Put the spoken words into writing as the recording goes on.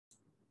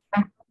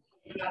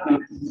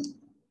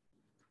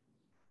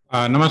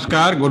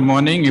Namaskar, good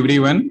morning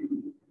everyone.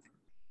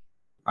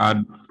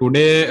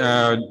 Today,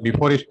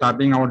 before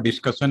starting our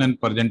discussion and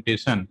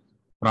presentation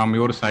from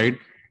your side,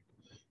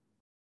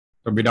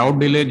 so without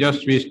delay,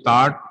 just we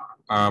start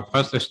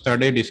first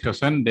study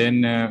discussion,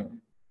 then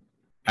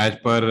as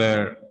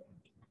per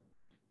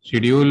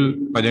schedule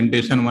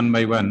presentation one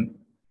by one.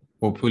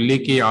 Hopefully,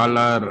 ki all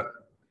are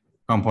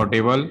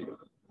comfortable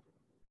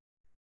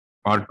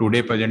for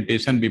today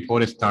presentation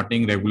before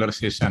starting regular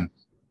session.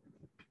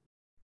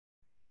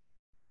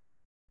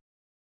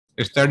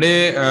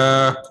 Yesterday,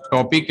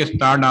 topic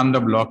start on the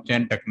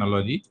blockchain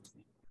technology,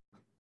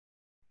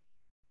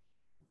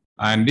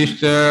 and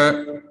this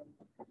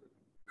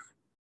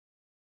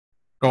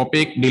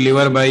topic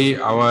delivered by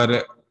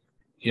our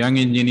young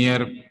engineer,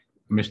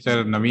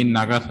 Mr. Naveen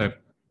Naga sir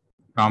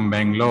from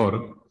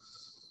Bangalore.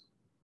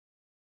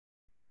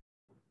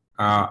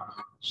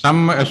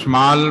 Some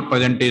small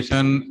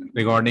presentation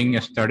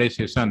regarding study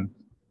session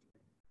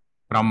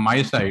from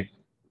my side.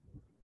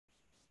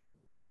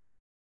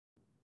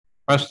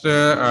 First,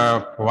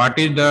 what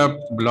is the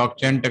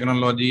blockchain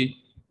technology?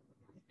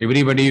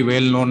 Everybody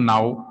well known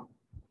now.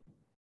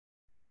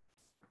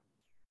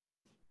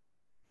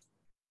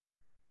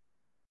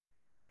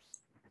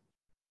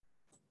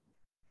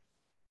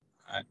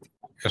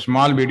 A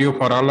small video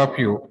for all of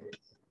you.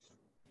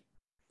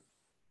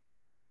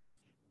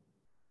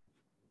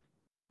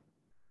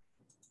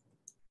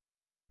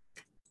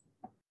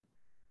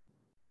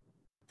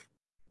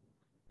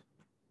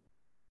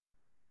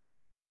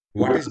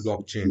 What is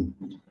blockchain?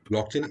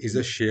 Blockchain is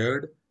a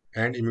shared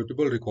and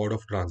immutable record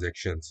of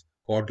transactions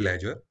called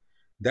ledger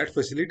that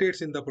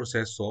facilitates in the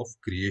process of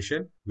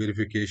creation,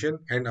 verification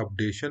and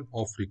updation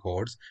of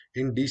records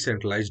in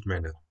decentralized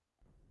manner.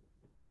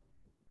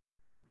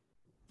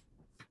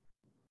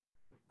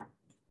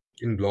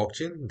 In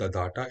blockchain, the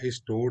data is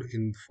stored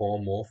in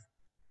form of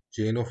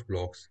chain of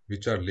blocks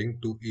which are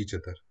linked to each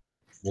other.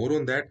 More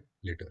on that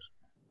later.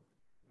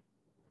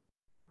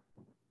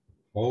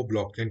 How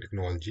blockchain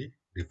technology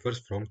differs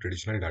from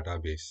traditional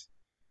database.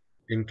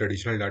 In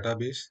traditional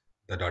database,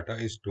 the data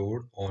is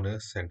stored on a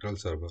central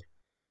server,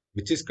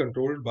 which is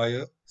controlled by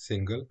a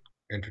single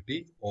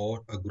entity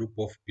or a group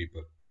of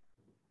people.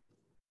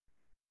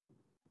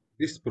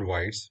 This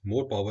provides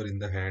more power in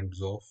the hands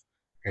of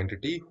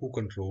entity who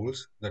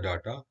controls the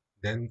data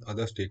than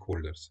other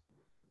stakeholders.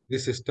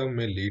 This system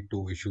may lead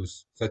to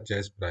issues such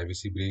as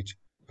privacy breach,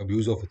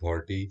 abuse of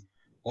authority,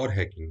 or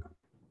hacking.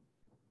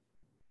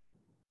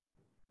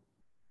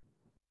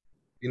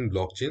 In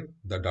blockchain,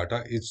 the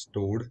data is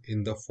stored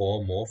in the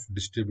form of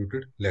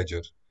distributed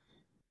ledger.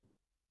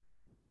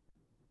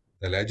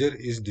 The ledger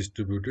is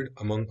distributed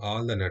among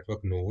all the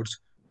network nodes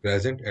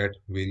present at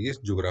various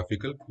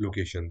geographical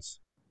locations.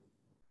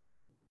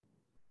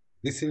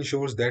 This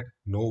ensures that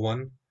no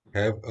one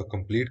have a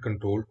complete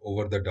control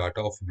over the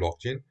data of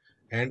blockchain,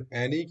 and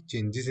any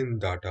changes in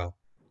data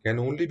can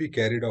only be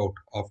carried out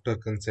after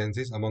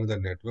consensus among the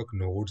network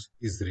nodes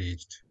is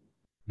reached.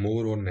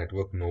 More on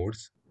network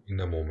nodes in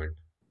a moment.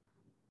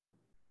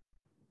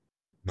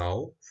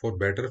 Now, for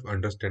better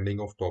understanding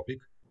of topic,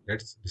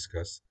 let's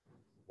discuss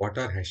what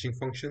are hashing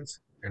functions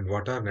and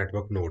what are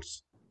network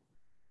nodes.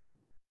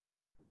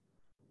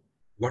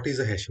 What is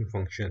a hashing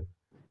function?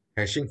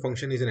 Hashing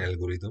function is an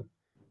algorithm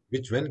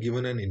which, when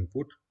given an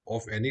input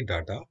of any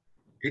data,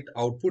 it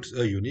outputs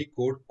a unique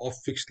code of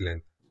fixed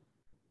length.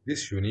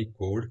 This unique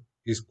code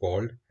is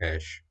called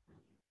hash.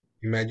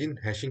 Imagine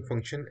hashing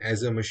function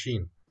as a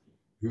machine.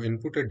 You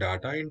input a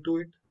data into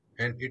it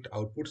and it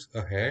outputs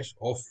a hash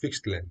of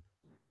fixed length.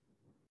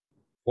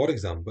 For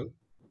example,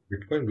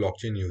 Bitcoin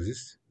blockchain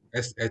uses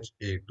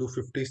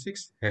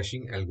SHA-256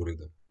 hashing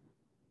algorithm.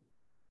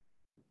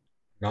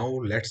 Now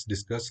let's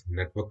discuss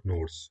network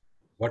nodes.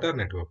 What are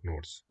network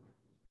nodes?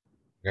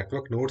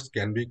 Network nodes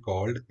can be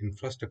called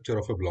infrastructure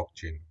of a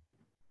blockchain.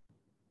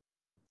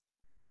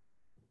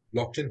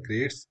 Blockchain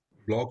creates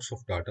blocks of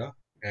data,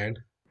 and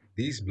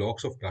these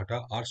blocks of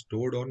data are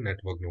stored on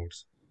network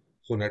nodes.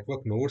 So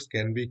network nodes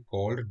can be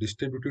called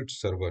distributed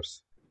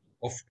servers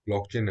of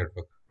blockchain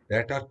network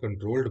that are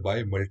controlled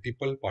by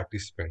multiple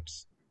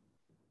participants.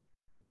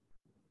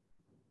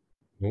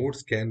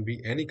 Nodes can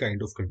be any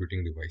kind of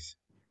computing device,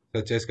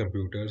 such as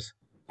computers,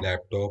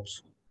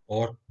 laptops,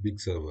 or big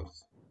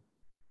servers.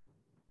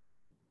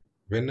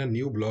 When a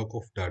new block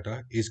of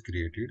data is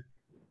created,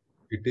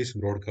 it is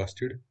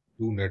broadcasted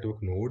to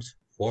network nodes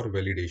for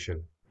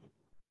validation.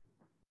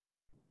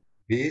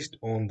 Based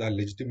on the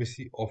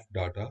legitimacy of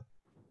data,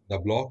 the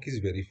block is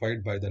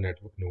verified by the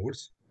network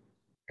nodes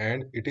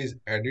and it is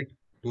added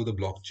to the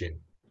blockchain.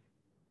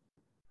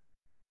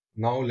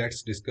 Now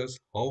let's discuss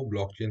how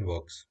blockchain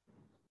works.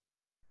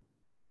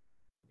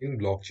 In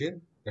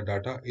blockchain, the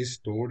data is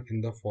stored in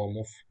the form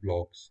of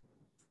blocks.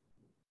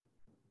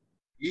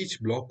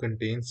 Each block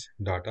contains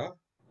data,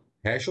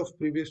 hash of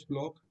previous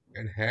block,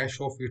 and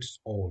hash of its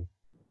own.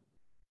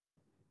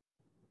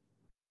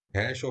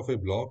 Hash of a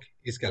block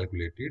is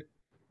calculated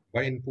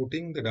by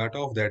inputting the data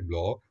of that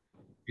block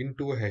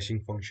into a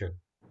hashing function.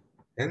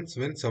 Hence,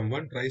 when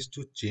someone tries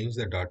to change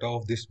the data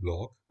of this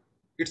block,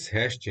 its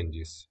hash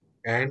changes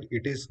and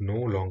it is no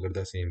longer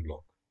the same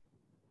block.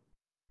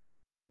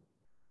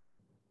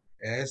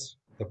 As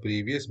the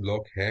previous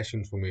block hash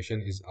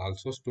information is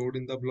also stored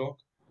in the block,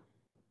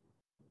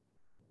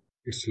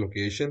 its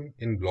location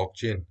in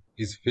blockchain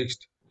is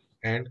fixed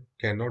and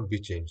cannot be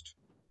changed.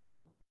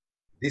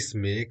 This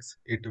makes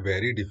it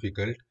very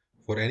difficult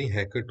for any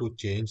hacker to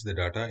change the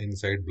data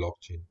inside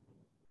blockchain.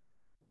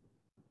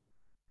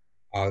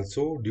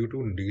 Also, due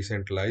to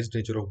decentralized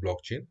nature of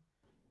blockchain,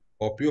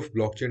 copy of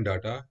blockchain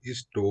data is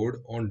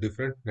stored on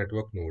different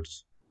network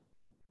nodes.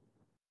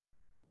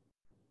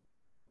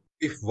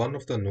 If one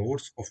of the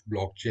nodes of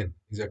blockchain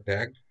is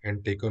attacked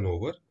and taken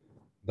over,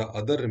 the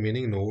other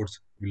remaining nodes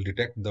will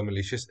detect the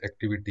malicious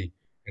activity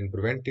and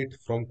prevent it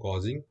from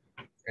causing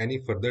any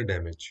further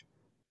damage.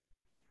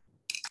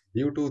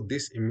 Due to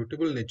this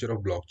immutable nature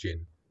of blockchain,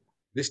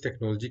 this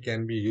technology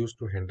can be used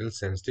to handle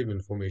sensitive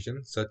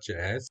information such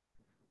as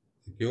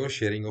secure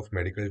sharing of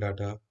medical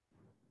data,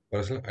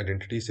 personal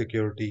identity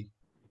security,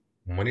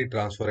 money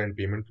transfer and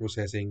payment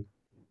processing,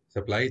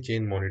 supply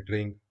chain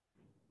monitoring,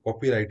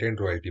 copyright and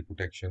royalty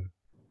protection.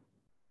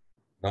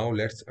 Now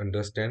let's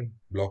understand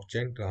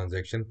blockchain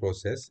transaction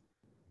process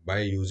by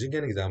using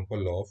an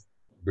example of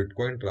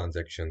Bitcoin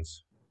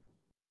transactions.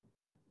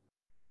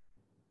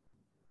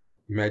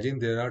 Imagine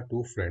there are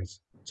two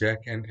friends, Jack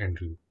and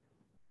Andrew.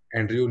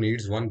 Andrew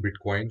needs one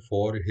Bitcoin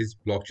for his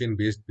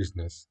blockchain-based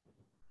business.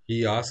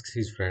 He asks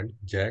his friend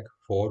Jack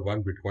for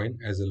one Bitcoin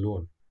as a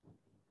loan.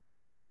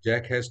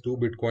 Jack has two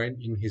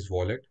Bitcoin in his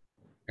wallet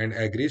and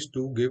agrees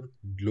to give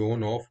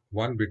loan of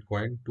one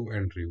Bitcoin to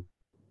Andrew.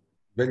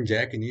 When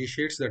Jack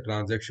initiates the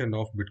transaction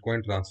of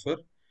Bitcoin transfer,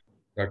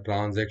 the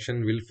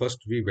transaction will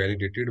first be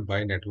validated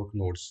by network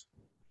nodes.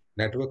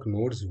 Network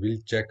nodes will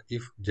check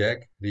if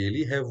Jack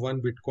really have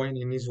one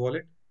Bitcoin in his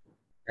wallet.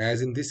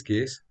 As in this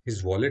case,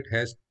 his wallet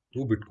has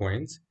two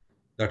Bitcoins.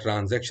 The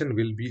transaction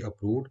will be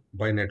approved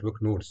by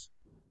network nodes.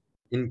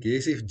 In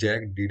case if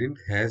Jack didn't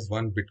has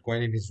one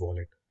Bitcoin in his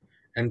wallet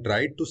and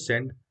tried to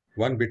send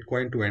one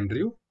Bitcoin to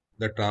Andrew,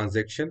 the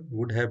transaction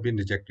would have been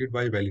rejected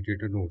by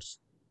validator nodes.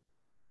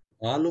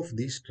 All of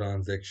these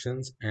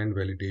transactions and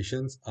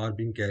validations are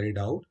being carried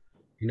out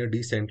in a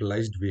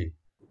decentralized way,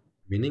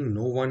 meaning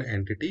no one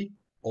entity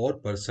or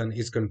person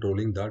is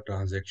controlling the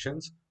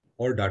transactions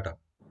or data.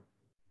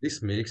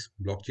 This makes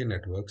blockchain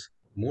networks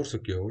more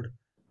secured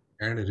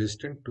and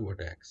resistant to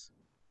attacks.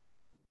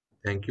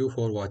 Thank you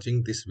for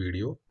watching this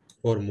video.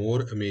 For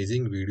more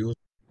amazing videos,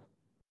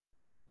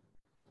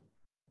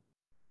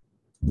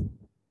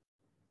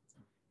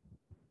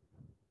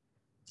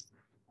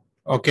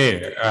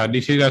 Okay,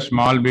 this is a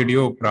small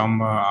video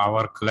from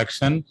our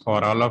collection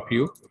for all of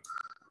you,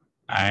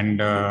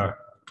 and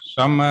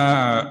some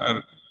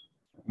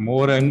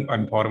more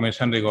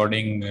information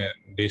regarding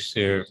this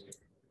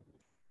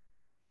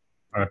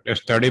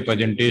study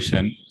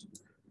presentation.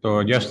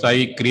 So just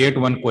I create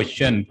one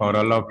question for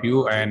all of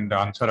you and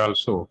answer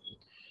also.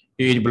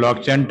 Is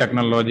blockchain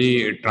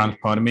technology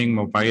transforming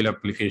mobile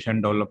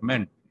application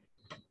development?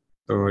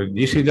 So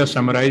this is a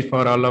summarize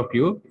for all of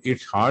you.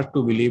 It's hard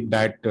to believe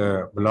that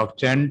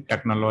blockchain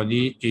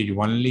technology is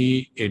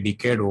only a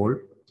decade old.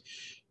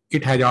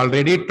 It has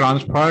already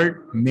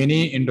transferred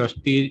many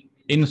industries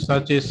in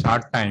such a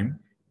short time,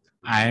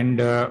 and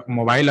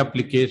mobile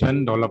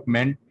application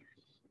development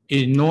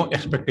is no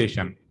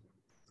expectation.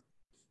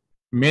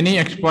 Many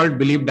experts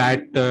believe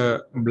that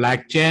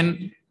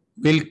blockchain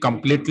will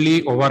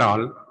completely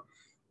overhaul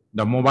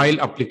the mobile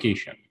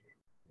application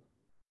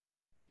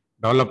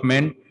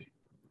development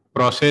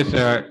process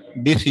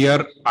this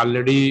year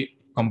already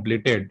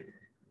completed.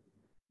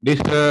 This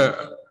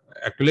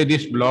actually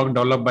this blog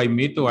developed by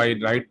me, so I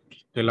write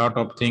a lot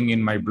of thing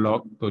in my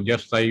blog. So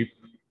just I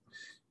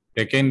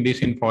taken this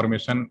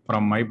information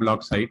from my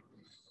blog site.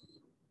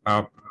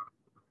 Uh,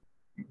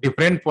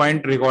 Different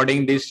point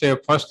regarding this.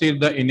 First is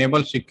the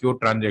enable secure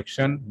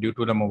transaction due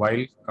to the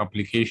mobile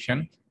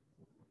application.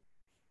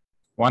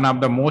 One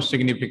of the most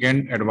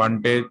significant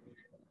advantage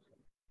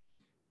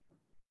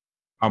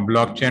of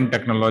blockchain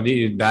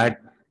technology is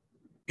that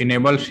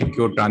enable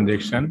secure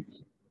transaction.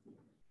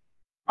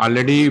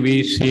 Already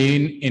we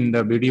seen in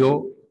the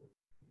video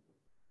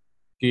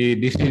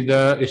this is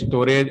the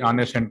storage on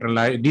a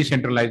centralized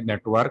decentralized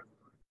network,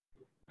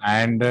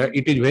 and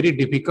it is very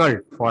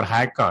difficult for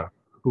hacker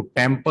to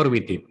tamper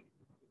with it.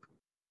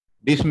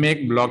 This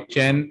makes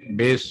blockchain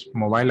based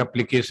mobile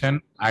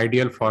application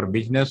ideal for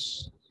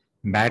business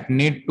that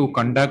need to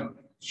conduct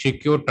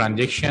secure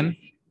transaction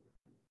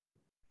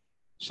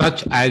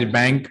such as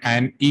bank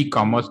and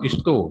e-commerce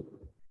store.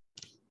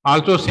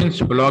 Also,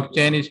 since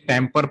blockchain is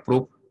tamper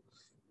proof,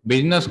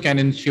 business can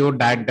ensure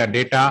that the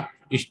data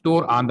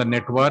stored on the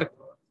network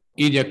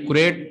is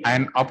accurate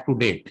and up to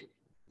date.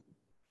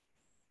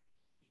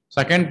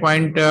 Second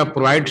point,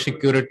 provide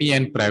security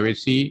and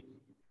privacy.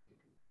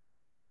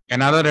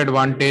 Another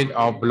advantage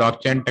of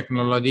blockchain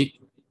technology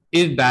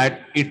is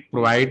that it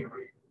provides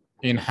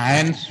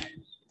enhanced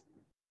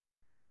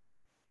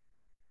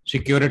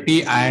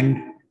security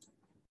and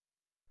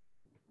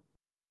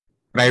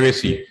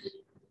privacy.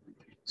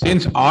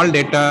 Since all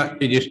data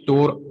is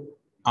stored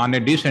on a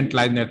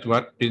decentralized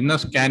network,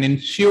 business can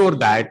ensure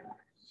that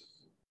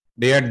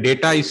their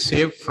data is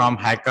safe from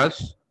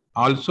hackers.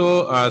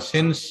 Also,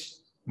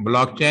 since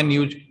blockchain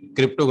use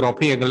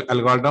cryptography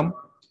algorithm,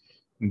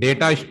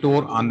 data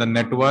stored on the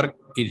network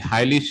is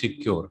highly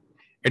secure.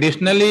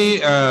 Additionally,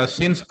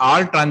 since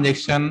all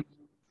transactions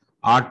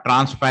are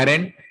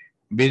transparent,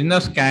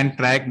 business can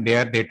track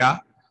their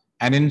data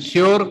and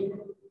ensure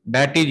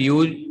that is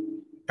used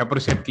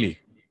appropriately.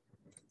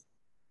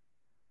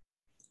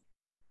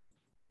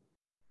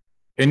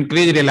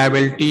 Increase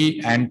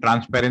reliability and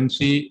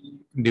transparency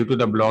due to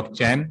the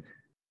blockchain.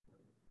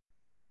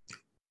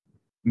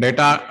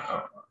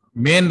 Data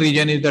main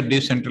reason is the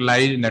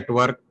decentralized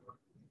network,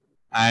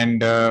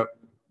 and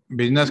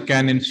business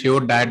can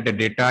ensure that the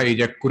data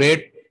is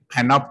accurate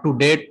and up to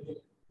date.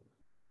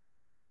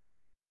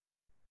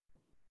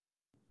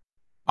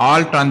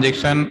 All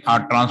transactions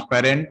are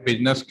transparent.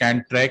 Business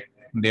can track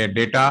their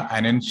data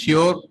and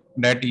ensure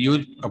that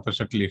used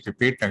appropriately.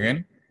 Repeat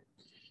again.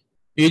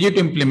 Easy to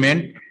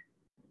implement.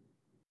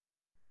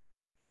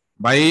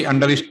 By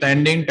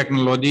understanding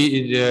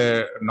technology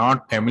is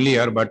not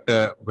familiar, but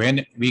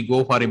when we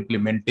go for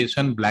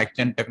implementation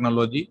blockchain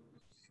technology,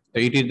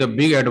 it is the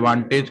big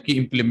advantage ki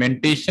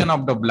implementation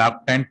of the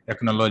blockchain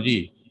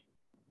technology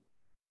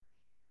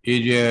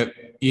is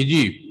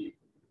easy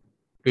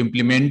to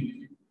implement.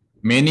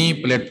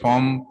 Many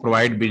platforms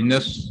provide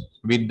business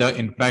with the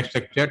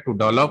infrastructure to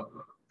develop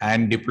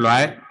and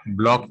deploy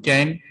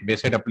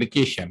blockchain-based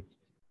application.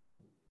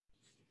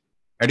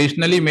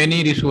 Additionally,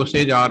 many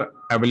resources are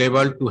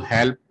available to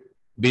help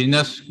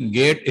business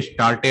get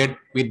started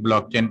with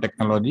blockchain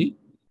technology.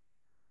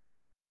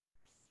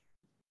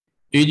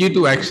 Easy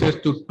to access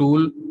to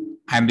tool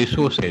and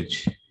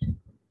resources.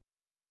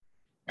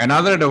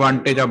 Another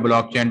advantage of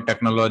blockchain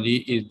technology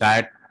is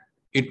that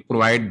it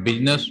provides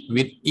business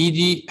with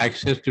easy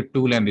access to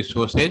tool and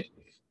resources.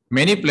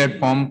 Many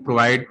platforms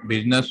provide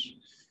business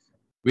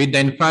with the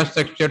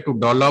infrastructure to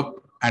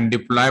develop and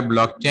deploy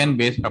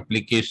blockchain-based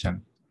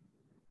applications.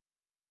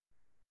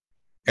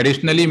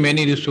 Additionally,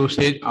 many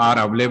resources are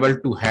available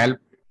to help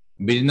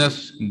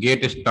business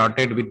get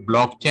started with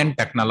blockchain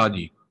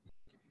technology.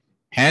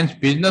 Hence,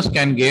 business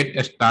can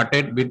get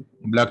started with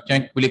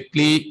blockchain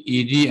quickly,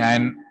 easy,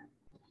 and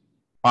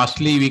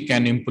fastly we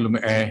can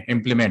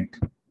implement.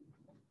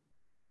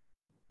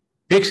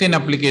 Fix in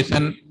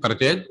application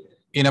purchase.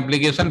 In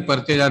application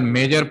purchase are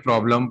major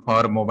problem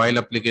for mobile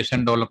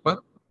application developer.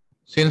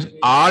 Since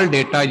all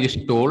data is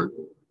stored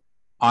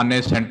on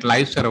a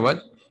centralized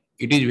server,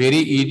 it is very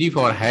easy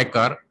for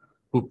hacker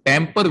to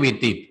tamper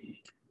with it.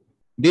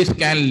 This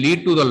can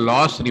lead to the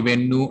loss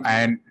revenue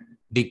and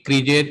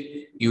decreased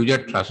user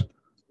trust.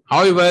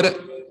 However,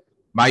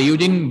 by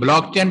using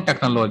blockchain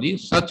technology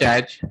such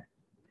as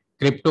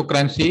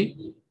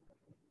cryptocurrency,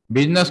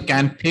 business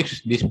can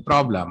fix this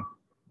problem.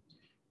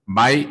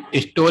 By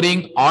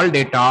storing all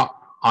data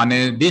on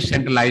a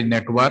decentralized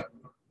network,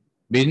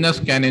 business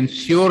can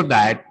ensure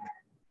that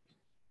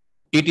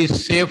it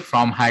is safe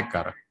from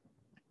hacker.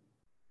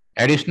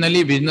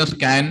 Additionally, business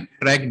can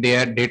track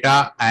their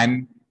data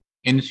and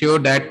ensure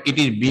that it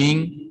is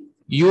being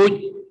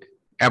used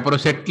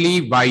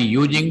appropriately by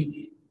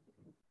using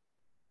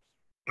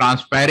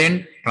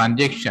transparent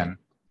transaction.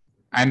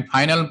 And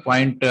final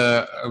point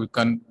we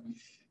can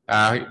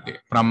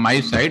from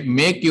my side,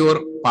 make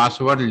your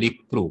password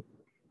leak proof.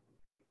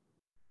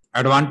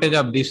 Advantage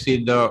of this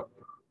is the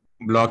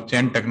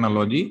blockchain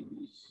technology.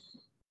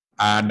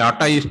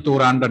 Data is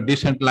stored on the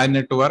decentralized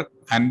network,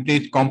 and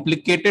it is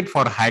complicated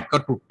for hacker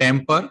to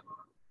tamper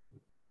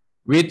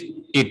with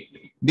it.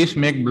 This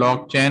makes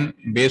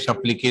blockchain-based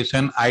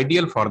application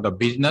ideal for the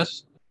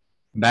business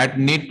that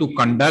need to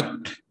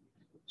conduct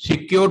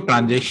secure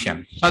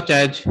transactions, such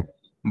as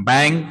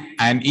bank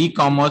and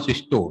e-commerce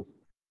store.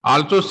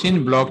 Also, since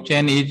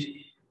blockchain is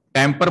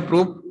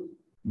tamper-proof,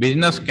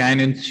 business can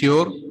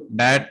ensure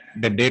that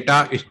the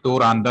data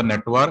stored on the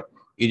network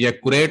is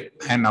accurate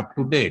and up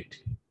to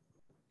date.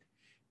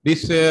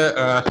 This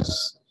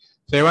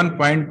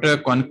 7-point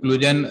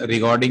conclusion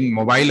regarding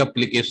mobile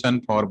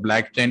application for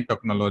blockchain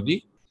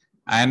technology.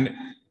 And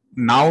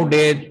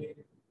nowadays,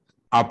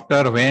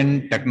 after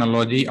when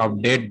technology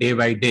update day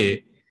by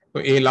day,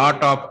 so a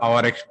lot of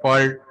our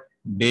experts,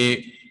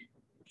 they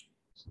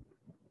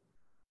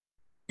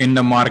in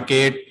the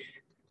market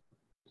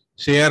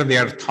share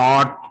their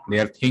thought,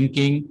 their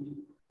thinking.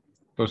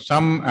 So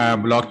some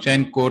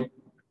blockchain code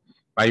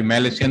by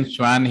Malician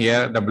Swan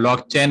here, the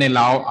blockchain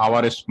allow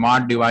our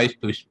smart device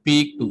to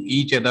speak to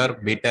each other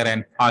better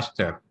and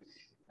faster.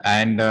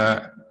 And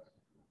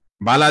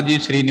Balaji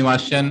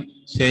Srinivasan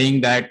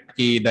saying that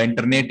the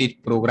internet is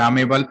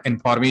programmable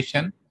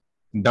information.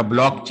 The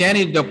blockchain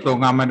is the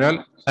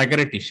programmable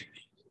security.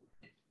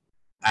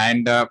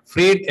 And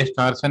Fried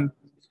Starson,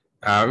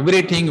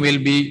 everything will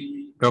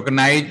be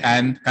tokenized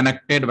and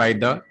connected by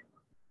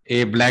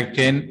a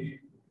blockchain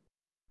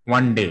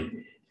one day.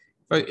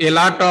 So a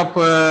lot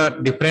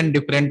of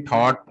different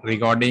thought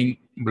regarding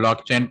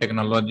blockchain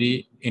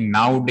technology in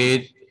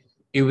nowadays.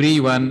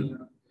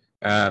 Everyone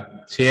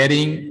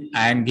sharing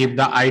and give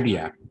the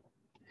idea.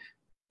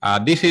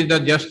 This is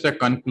just a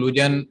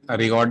conclusion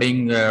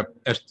regarding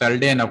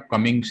yesterday and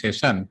upcoming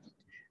session.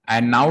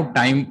 And now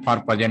time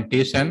for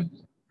presentation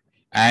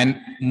and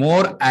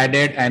more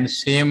added and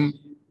same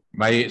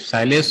by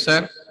Sailesh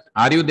sir.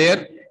 Are you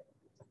there?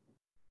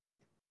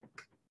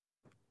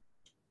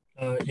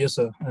 Yes,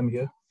 sir, I'm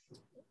here.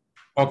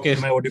 Okay.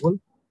 Am I audible?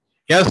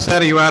 Yes,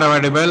 sir, you are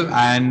audible,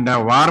 and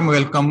a warm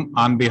welcome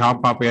on behalf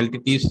of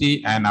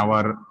LTTC and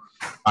our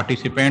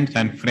participants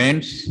and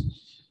friends.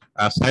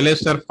 Sailesh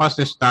sir first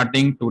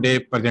starting today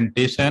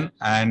presentation,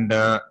 and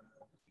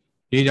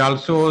he is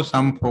also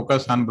some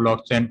focus on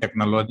blockchain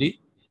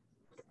technology.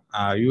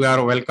 You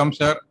are welcome,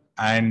 sir,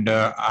 and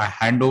I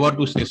hand over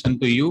to session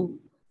to you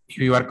if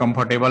you are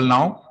comfortable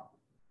now.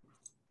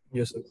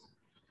 Yes, sir.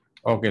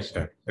 Okay,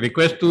 sir.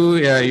 Request to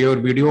your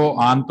video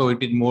on, so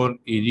it is more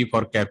easy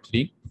for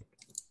capturing.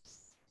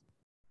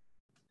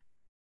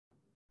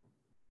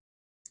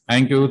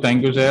 Thank you,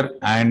 sir.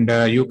 And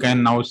you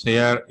can now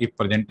share a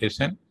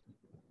presentation.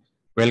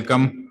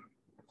 Welcome.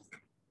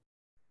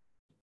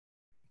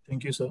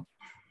 Thank you, sir.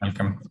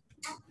 Welcome.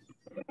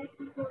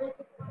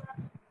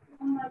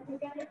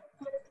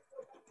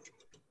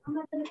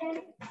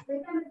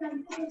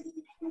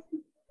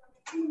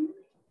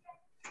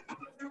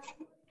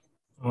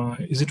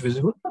 Is it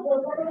visible?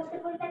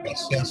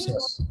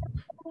 Yes.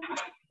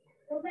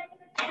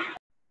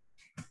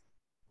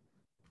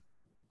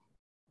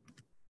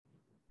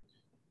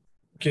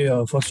 Okay,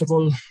 first of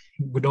all,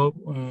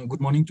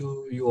 good morning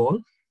to you all.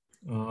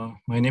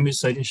 My name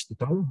is Sailesh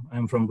Dhital.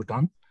 I'm from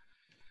Bhutan.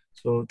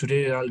 So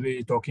today I'll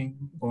be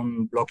talking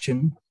on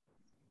blockchain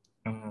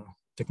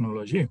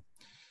technology.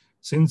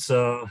 Since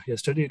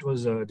yesterday it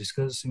was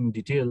discussed in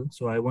detail,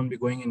 so I won't be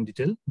going in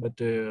detail, but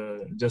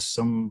just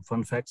some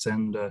fun facts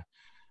and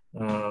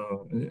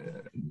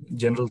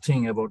general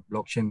thing about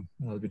blockchain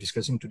I'll be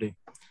discussing today.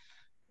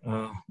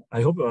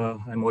 I hope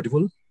I'm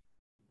audible.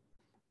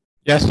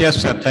 Yes,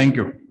 sir. Thank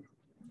you.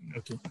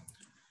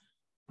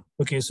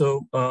 Okay.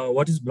 So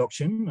what is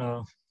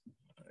blockchain?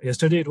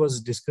 Yesterday it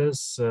was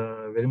discussed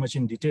very much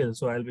in detail,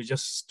 so I'll be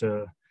just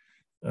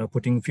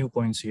putting a few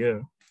points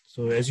here.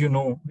 So as you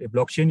know, a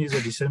blockchain is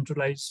a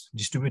decentralized,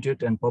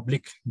 distributed, and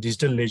public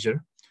digital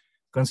ledger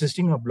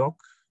consisting of block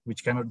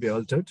which cannot be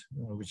altered,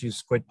 which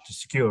is quite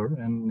secure,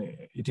 and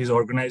it is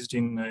organized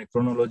in a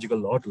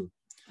chronological order.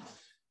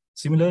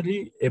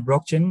 Similarly, a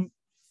blockchain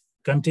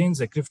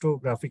contains a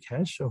cryptographic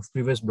hash of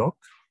previous block,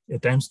 a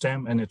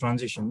timestamp, and a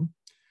transition.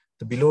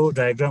 The below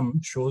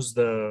diagram shows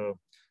the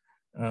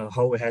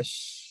how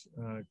hash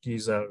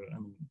keys are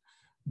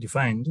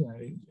defined.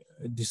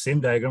 The same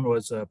diagram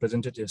was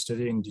presented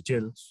yesterday in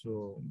detail,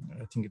 so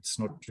I think it's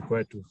not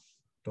required to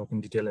talk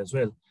in detail as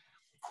well.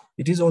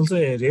 It is also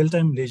a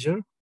real-time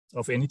ledger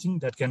of anything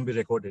that can be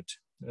recorded,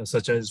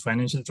 such as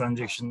financial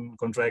transaction,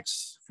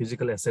 contracts,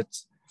 physical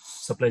assets,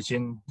 supply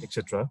chain,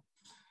 etc.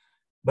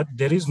 But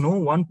there is no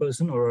one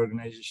person or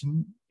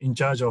organization in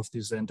charge of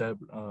this entire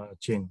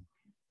chain.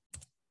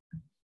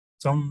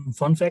 Some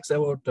fun facts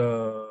about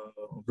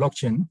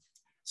blockchain.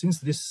 Since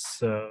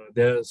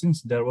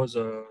there was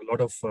a lot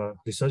of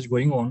research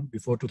going on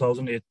before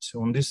 2008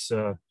 on this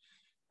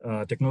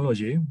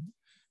technology,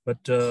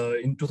 but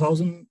in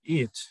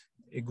 2008,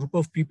 a group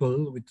of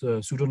people with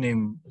a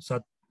pseudonym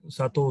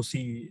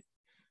Satoshi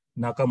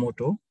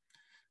Nakamoto,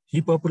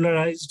 he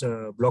popularized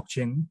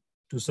blockchain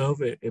to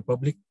serve a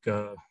public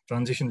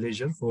transaction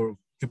ledger for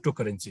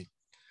cryptocurrency.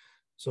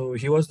 So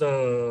he was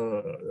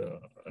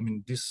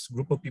this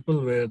group of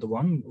people were the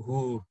one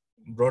who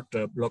brought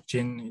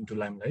blockchain into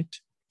limelight.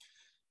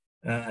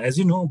 As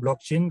you know,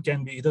 blockchain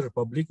can be either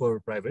public or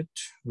private,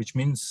 which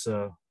means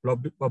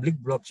public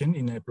blockchain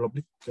in a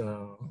public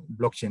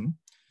blockchain.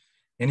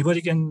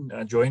 Anybody can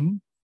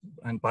join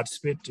and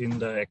participate in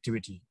the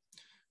activity.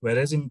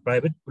 Whereas in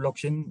private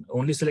blockchain,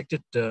 only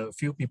selected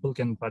few people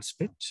can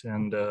participate,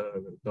 and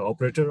the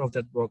operator of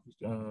that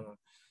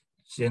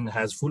blockchain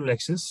has full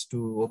access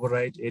to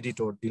override, edit,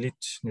 or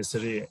delete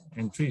necessary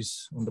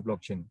entries on the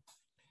blockchain.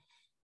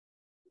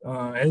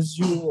 As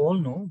you all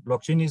know,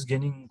 blockchain is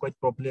gaining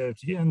quite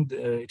popularity, and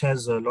it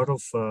has a lot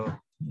of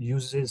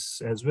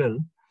uses as well.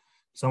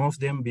 Some of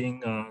them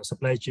being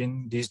supply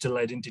chain, digital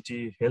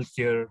identity,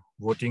 healthcare,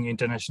 voting,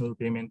 international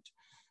payment.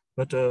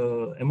 But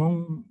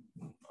among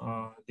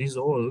these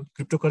all,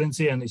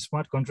 cryptocurrency and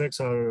smart contracts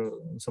are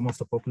some of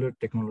the popular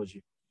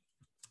technology.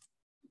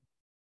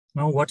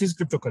 Now, what is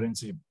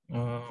cryptocurrency?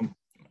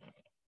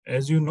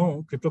 As you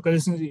know,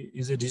 cryptocurrency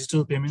is a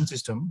digital payment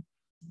system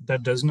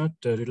that does not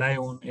rely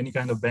on any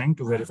kind of bank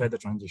to verify the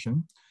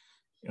transaction.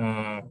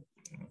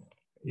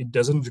 It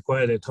doesn't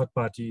require a third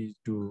party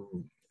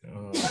to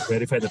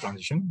verify the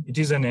transaction. It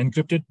is an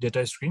encrypted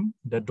data stream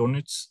that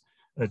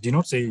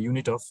denotes a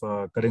unit of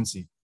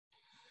currency.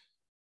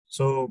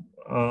 So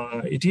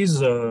it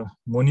is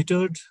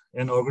monitored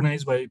and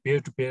organized by a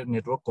peer-to-peer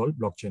network called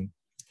blockchain,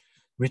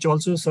 which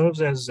also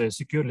serves as a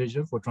secure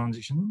ledger for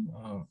transaction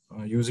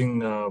using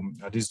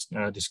this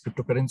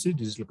cryptocurrency,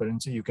 digital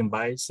currency. You can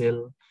buy,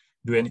 sell,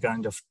 do any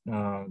kind of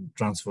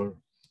transfer.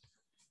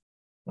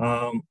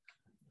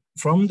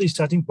 From the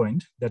starting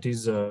point, that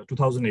is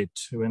 2008,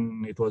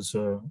 when it was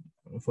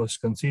first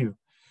conceived,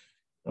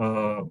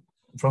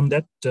 from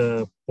that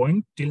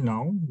point till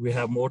now, we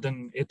have more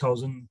than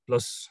 8,000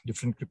 plus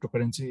different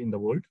cryptocurrency in the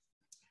world.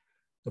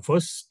 The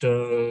first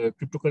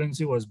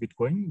cryptocurrency was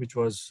Bitcoin, which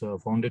was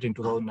founded in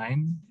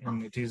 2009,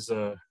 and it is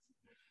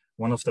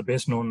one of the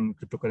best known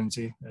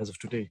cryptocurrency as of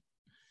today.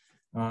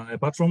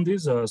 Apart from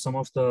this, some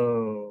of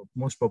the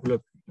most popular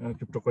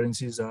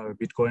cryptocurrencies are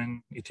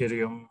Bitcoin,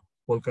 Ethereum,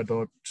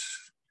 Polkadot,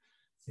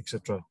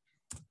 etc.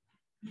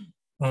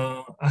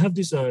 I have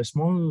this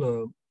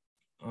small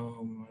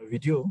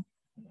video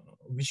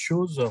which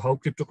shows how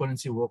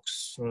cryptocurrency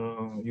works.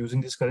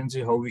 Using this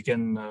currency, how we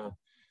can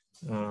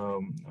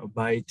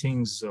buy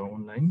things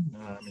online,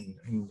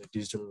 in the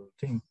digital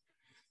thing.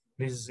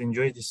 Please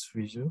enjoy this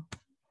video.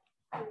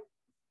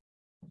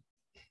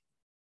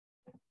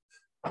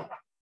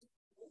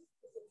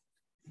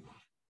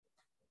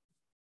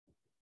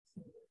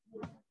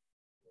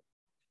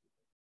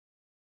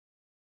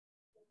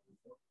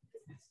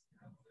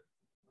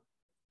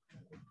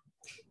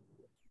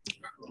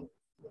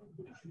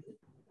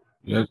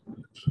 Yes.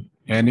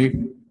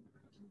 Any?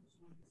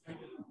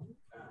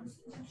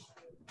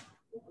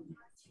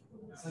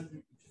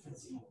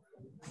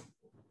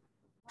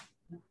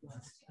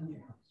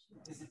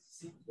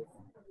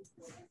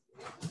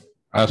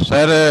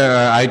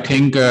 Sir, I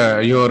think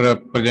your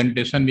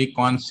presentation we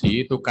can't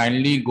see. So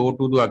kindly go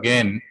to the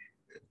again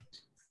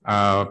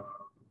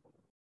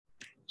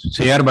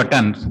share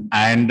buttons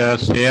and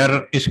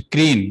share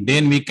screen.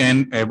 Then we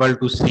can able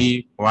to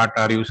see what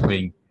are you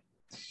showing.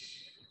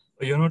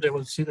 You're not able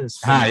to see this.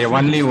 Yeah,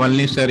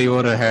 only sir,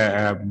 your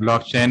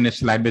blockchain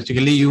slide.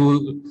 Basically,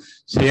 you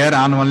share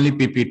on only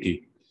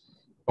PPT.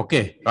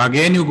 Okay.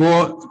 Again, you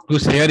go to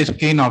share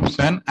screen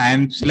option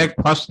and select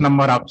first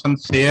number option.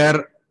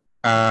 Share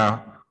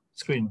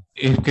screen.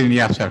 Screen,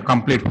 yes, sir.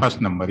 Complete first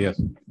number. Yes.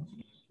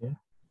 Okay.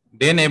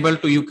 Then able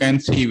to you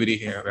can see very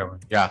here.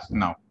 Yes.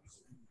 Now.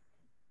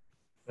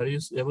 Are you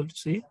able to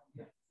see?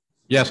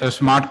 Yes, a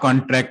smart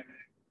contract.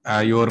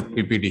 Your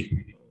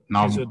PPT.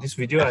 Now, okay, so this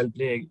video I'll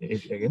play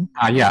it again.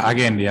 Yeah,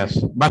 again, yes.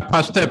 But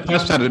first,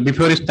 sir,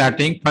 before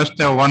starting, first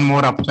one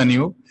more option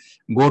you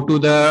go to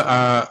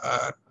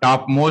the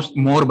topmost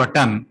more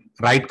button,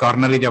 right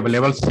corner is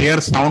available. Share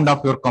sound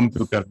of your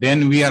computer.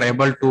 Then we are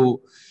able to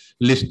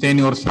listen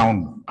your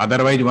sound.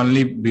 Otherwise,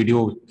 only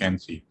video can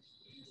see.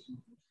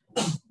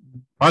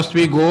 First,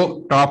 we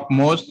go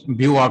topmost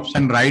view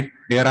option right.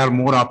 There are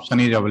more option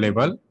is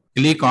available.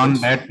 Click on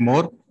that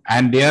more,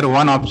 and there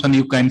one option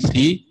you can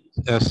see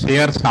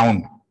share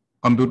sound.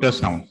 Computer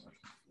sound.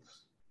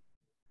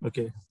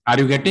 Okay. Are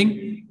you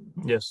getting?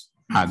 Yes.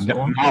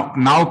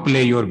 Now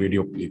play your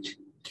video, please.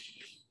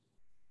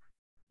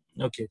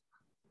 Okay.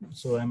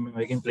 So I'm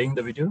again playing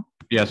the video.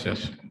 Yes,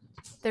 yes.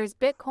 There's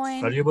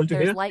Bitcoin. Are you able to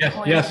there's hear?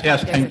 Litecoin. Yes.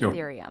 There's Thank you.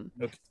 Ethereum.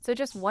 Okay. So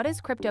just what is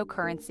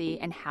cryptocurrency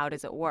and how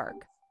does it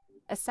work?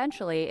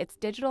 Essentially, it's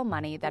digital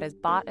money that is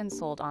bought and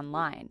sold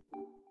online.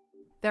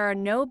 There are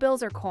no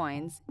bills or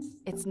coins.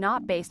 It's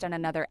not based on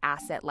another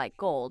asset like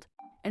gold.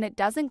 And it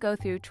doesn't go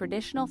through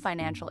traditional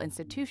financial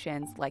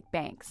institutions like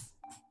banks.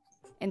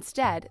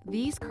 Instead,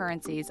 these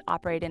currencies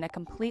operate in a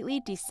completely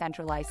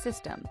decentralized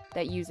system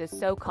that uses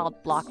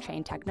so-called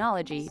blockchain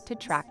technology to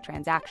track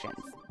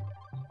transactions.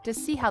 To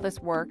see how this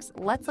works,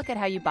 let's look at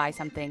how you buy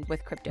something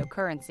with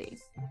cryptocurrency.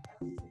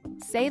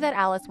 Say that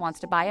Alice wants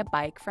to buy a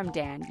bike from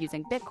Dan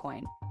using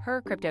Bitcoin,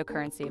 her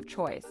cryptocurrency of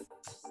choice.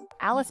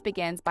 Alice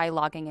begins by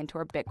logging into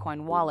her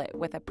Bitcoin wallet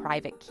with a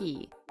private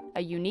key,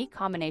 a unique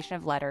combination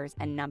of letters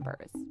and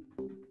numbers.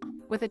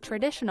 With a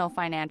traditional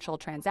financial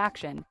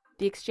transaction,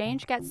 the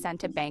exchange gets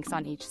sent to banks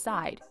on each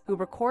side, who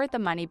record the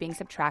money being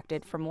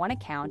subtracted from one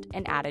account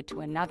and added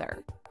to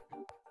another.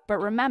 But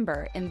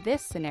remember, in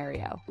this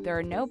scenario, there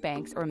are no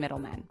banks or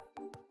middlemen.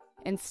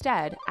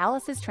 Instead,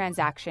 Alice's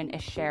transaction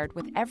is shared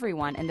with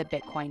everyone in the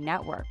Bitcoin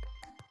network.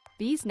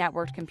 These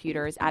networked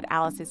computers add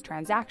Alice's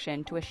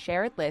transaction to a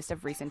shared list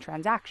of recent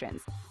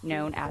transactions,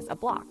 known as a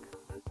block.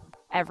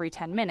 Every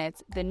 10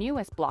 minutes, the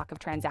newest block of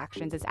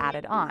transactions is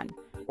added on,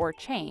 or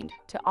chained,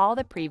 to all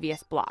the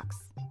previous blocks.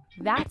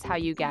 That's how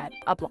you get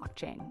a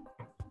blockchain.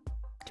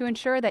 To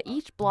ensure that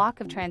each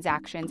block of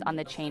transactions on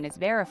the chain is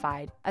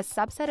verified, a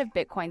subset of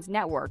Bitcoin's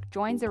network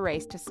joins a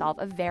race to solve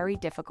a very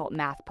difficult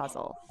math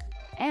puzzle.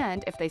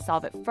 And if they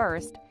solve it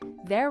first,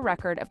 their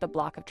record of the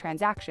block of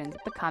transactions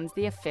becomes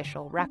the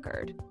official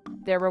record.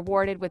 They're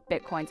rewarded with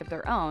Bitcoins of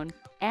their own,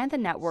 and the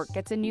network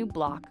gets a new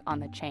block on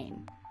the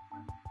chain.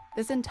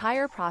 This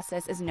entire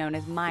process is known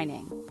as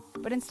mining,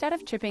 but instead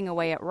of chipping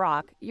away at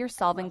rock, you're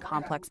solving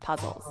complex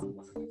puzzles.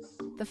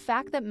 The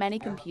fact that many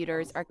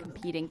computers are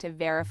competing to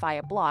verify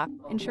a block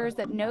ensures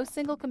that no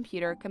single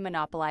computer can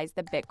monopolize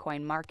the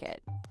Bitcoin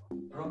market.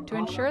 To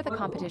ensure the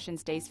competition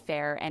stays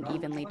fair and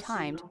evenly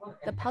timed,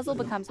 the puzzle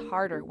becomes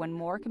harder when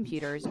more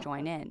computers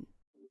join in.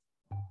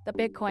 The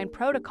Bitcoin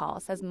protocol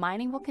says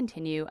mining will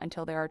continue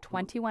until there are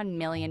 21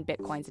 million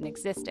Bitcoins in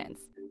existence.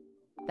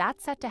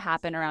 That's set to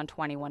happen around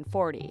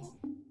 2140.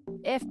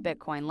 If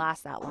Bitcoin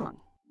lasts that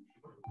long.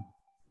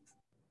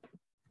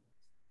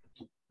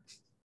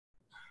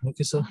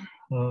 Okay, sir.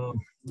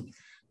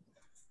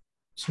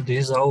 So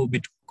this is how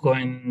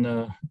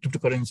Bitcoin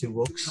cryptocurrency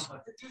works.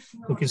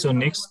 Okay, so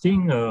next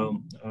thing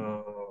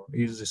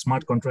is a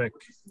smart contract.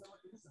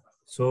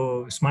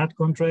 So smart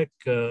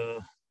contract,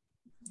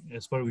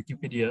 as per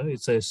Wikipedia,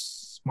 it's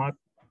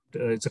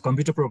a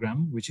computer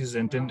program which is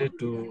intended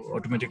to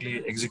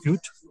automatically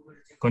execute,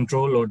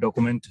 control, or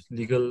document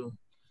legally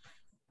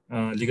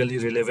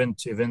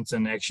relevant events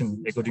and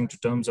action according to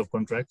terms of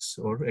contracts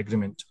or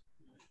agreement.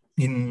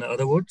 In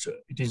other words,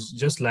 it is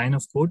just line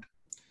of code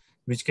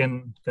which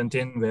can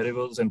contain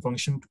variables and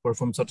function to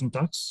perform certain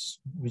tasks,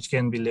 which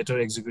can be later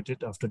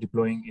executed after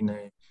deploying in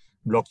a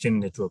blockchain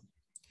network.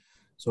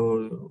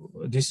 So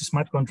these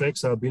smart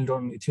contracts are built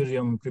on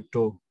Ethereum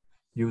crypto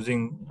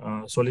using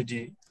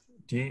Solidity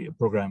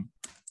program.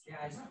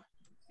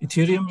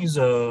 Ethereum is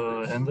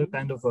another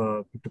kind of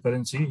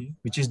cryptocurrency,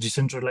 which is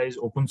decentralized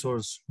open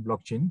source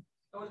blockchain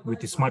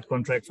with a smart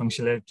contract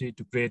functionality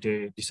to create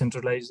a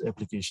decentralized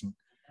application,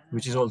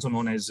 which is also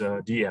known as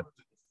DApp.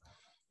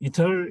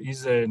 Ether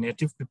is a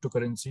native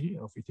cryptocurrency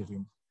of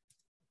Ethereum.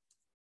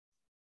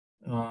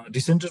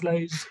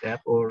 Decentralized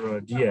app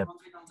or DApp.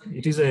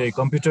 It is a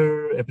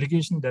computer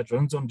application that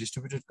runs on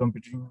distributed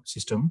computing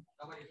system,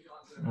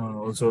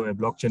 also a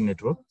blockchain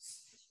network.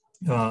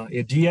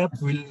 A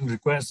DApp will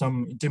require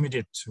some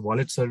intermediate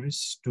wallet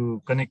service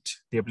to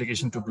connect the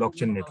application to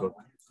blockchain network.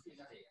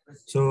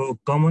 So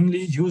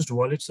commonly used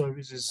wallet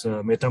service is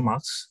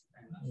MetaMask,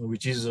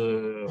 which is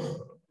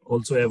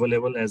also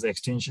available as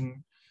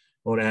extension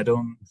or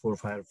add-on for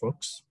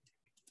Firefox.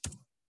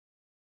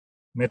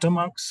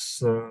 MetaMask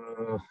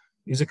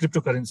is a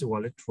cryptocurrency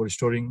wallet for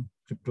storing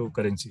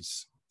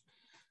cryptocurrencies.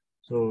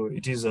 So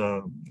it is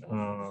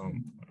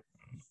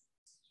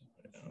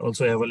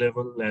also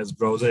available as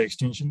browser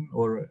extension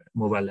or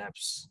mobile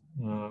apps.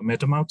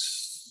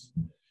 MetaMask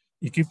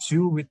equips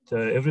you with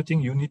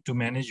everything you need to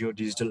manage your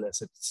digital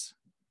assets.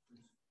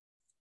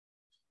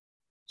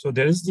 So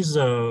there is this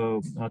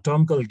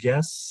term called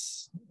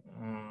gas,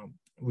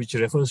 which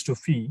refers to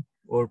fee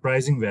or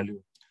pricing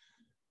value.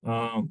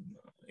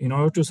 In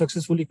order to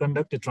successfully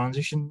conduct a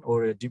transition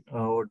or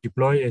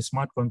deploy a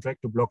smart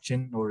contract to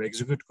blockchain or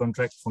execute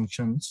contract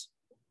functions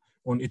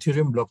on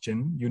Ethereum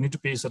blockchain, you need to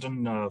pay a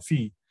certain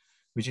fee,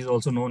 which is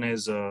also known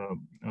as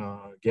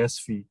gas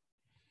fee.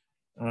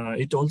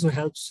 It also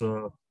helps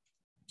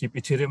keep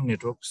Ethereum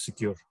network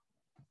secure.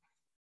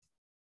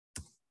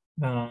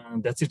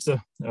 That's it, sir.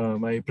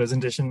 My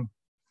presentation,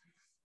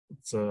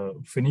 it's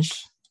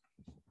finished.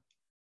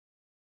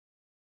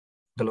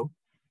 Hello.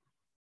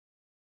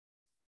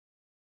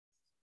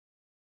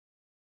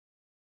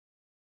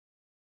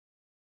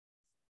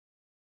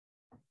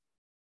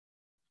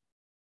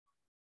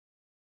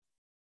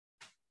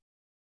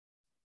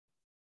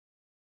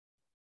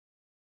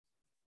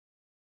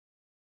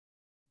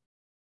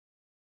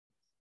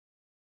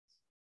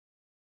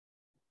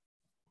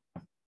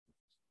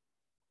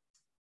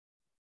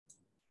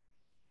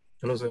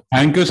 Hello, sir.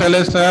 Thank you,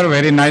 Sailesh, sir.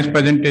 Very nice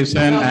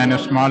presentation and a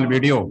small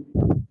video.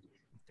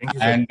 Thank you,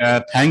 sir. And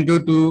thank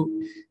you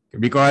to,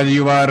 because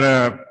you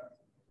are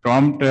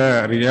prompt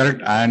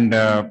result and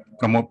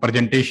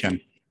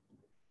presentation.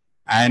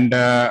 And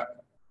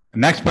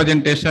next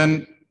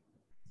presentation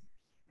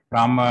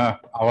from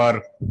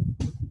our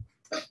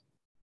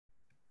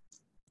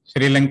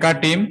Sri Lanka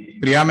team.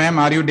 Priya ma'am,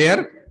 are you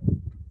there?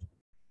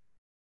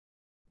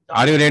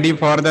 Are you ready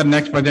for the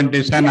next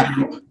presentation?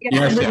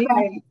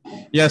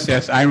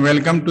 Yes. I'm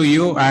welcome to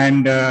you.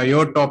 And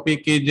your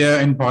topic is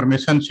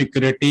information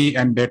security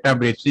and data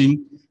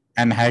breaching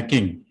and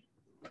hacking.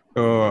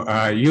 So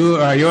are you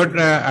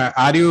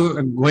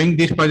going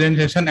this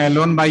presentation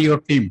alone by your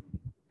team?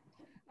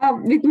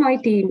 With my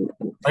team.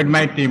 With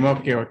my team.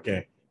 Okay.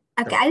 Okay,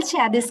 I'll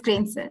share the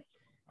screen, sir.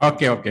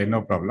 Okay,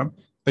 no problem.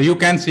 So you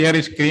can share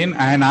a screen,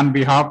 and on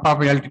behalf of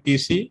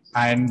LTTC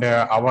and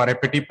our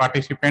APT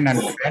participant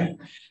and friend,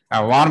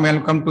 a warm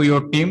welcome to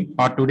your team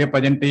for today's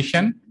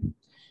presentation.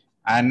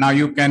 And now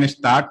you can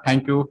start.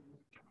 Thank you.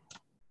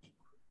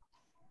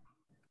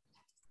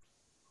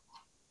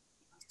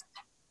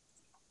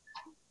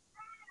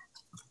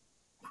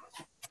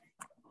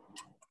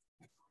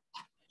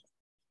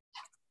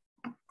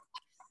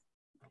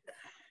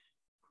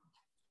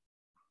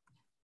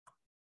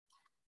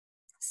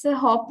 So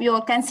hope you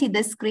all can see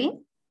the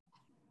screen.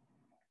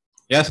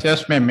 Yes,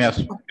 ma'am.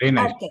 Yes, very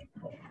nice.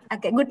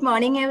 Okay. Good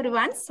morning,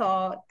 everyone.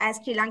 So as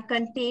Sri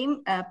Lankan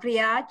team,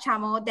 Priya,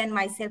 Chamod, and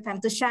myself, I'm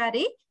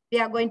Thushari. We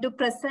are going to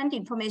present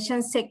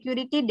information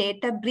security,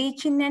 data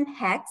breaching, and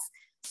hacks.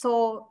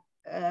 So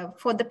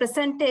for the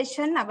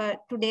presentation, our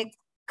today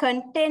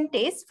content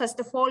is, first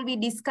of all, we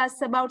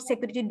discuss about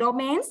security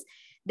domains.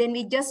 Then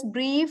we just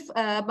brief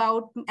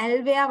about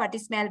malware, what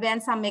is malware,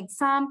 and some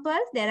examples.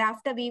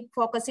 Thereafter, we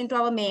focus into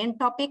our main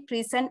topic,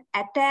 recent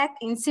attack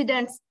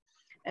incidents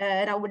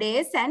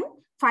nowadays. And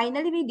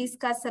finally, we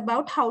discuss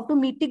about how to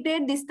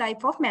mitigate this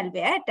type of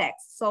malware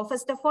attacks. So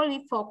first of all,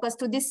 we focus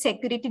to the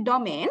security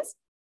domains.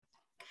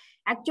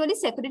 Actually,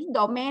 security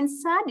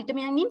domains are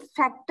determining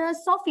factors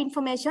of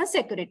information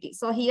security.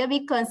 So here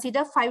we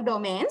consider 5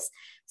 domains.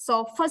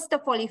 So first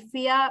of all, if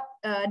we are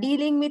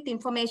dealing with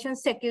information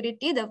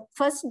security, the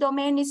first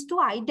domain is to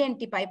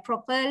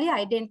properly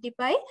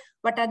identify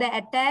what are the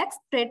attacks,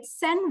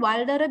 threats, and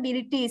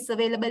vulnerabilities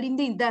available in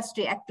the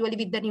industry, actually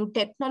with the new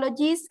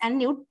technologies and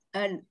new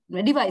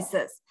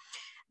devices.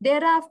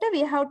 Thereafter,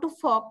 we have to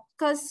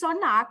focus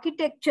on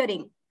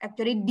architecturing,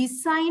 actually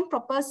design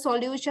proper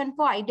solution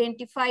for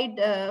identified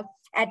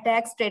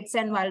attacks, threats,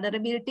 and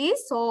vulnerabilities.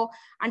 So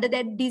under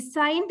that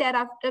design,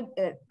 thereafter,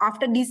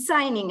 after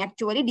designing,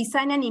 actually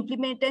design and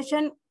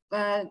implementation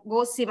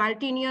goes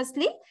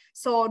simultaneously.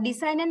 So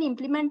design and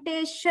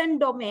implementation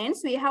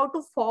domains, we have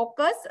to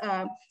focus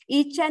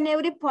each and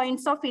every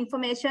points of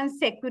information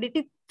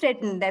security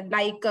threatened, that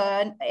like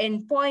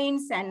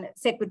endpoints and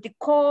security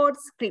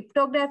codes,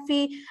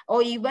 cryptography,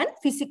 or even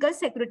physical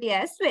security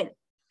as well.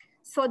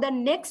 So the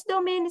next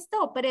domain is the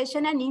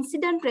operation and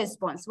incident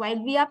response.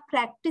 While we are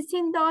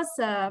practicing those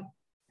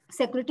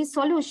security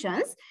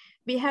solutions,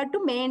 we have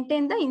to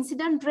maintain the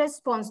incident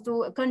response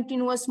to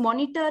continuous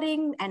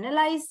monitoring,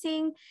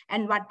 analyzing,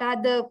 and what are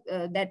the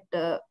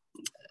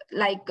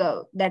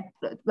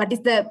what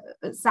is the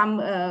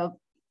some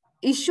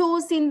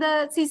issues in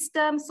the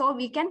system. So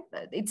we can,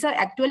 it's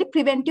actually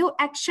preventive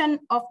action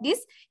of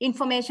this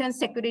information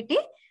security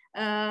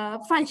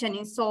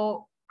functioning.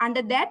 So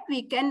under that,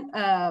 we can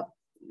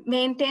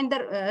maintain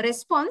the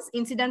response.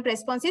 Incident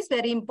response is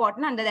very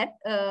important under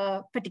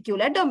that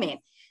particular domain.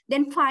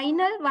 Then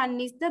final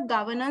one is the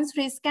governance,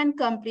 risk, and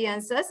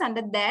compliances.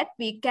 Under that,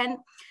 we can,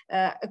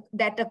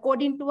 that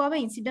according to our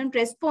incident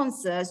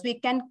responses, we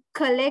can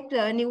collect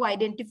new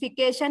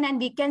identification, and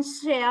we can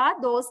share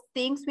those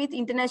things with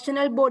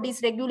international bodies,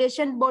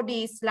 regulation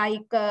bodies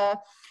like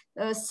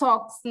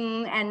SOX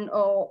and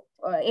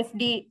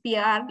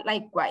FDPR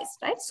likewise,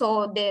 right?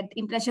 So the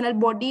international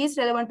bodies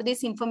relevant to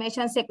this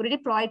information security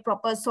provide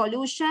proper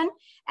solution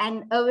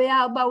and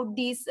aware about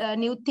these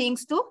new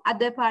things to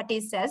other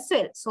parties as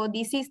well. So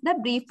this is the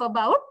brief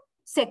about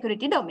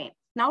security domain.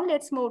 Now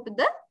let's move to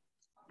the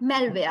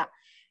malware.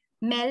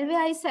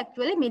 Malware is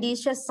actually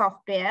malicious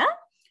software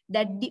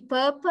that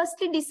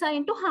purposely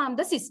designed to harm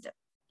the system.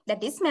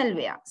 That is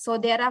malware. So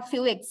there are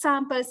few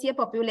examples here,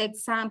 popular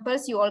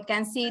examples. You all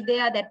can see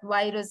there that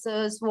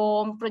viruses,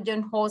 worm,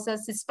 Trojan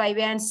horses,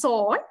 spyware, and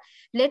so on.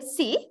 Let's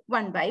see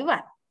one by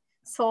one.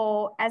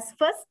 So as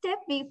first step,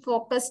 we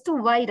focus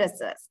to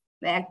viruses.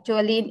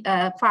 Actually,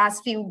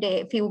 past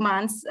few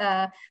months,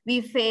 we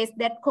faced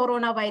that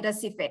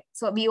coronavirus effect.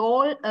 So we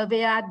all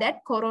aware that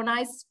corona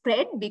is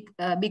spread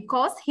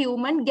because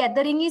human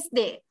gathering is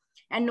there,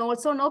 and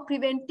also no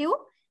preventive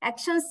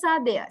actions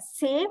are there.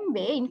 Same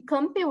way in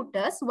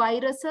computers,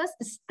 viruses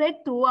spread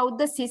throughout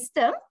the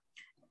system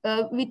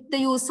with the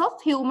use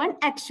of human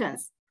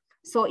actions.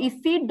 So if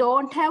we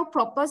don't have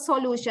proper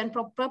solution,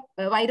 proper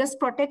virus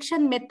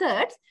protection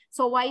methods,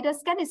 so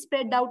virus can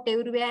spread out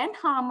everywhere and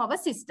harm our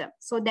system.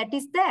 So that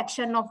is the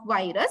action of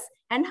virus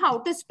and how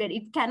to spread.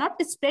 It cannot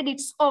spread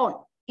its own.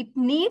 It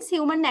needs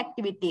human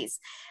activities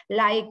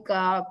like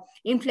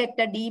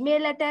inflected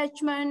email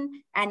attachment,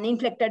 an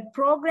inflected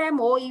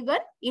program, or even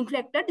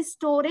inflected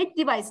storage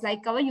device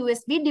like our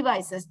USB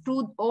devices.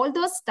 Through all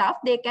those stuff,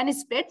 they can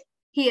spread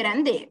here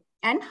and there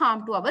and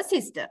harm to our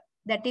system.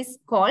 That is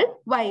called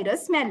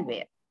virus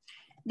malware.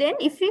 Then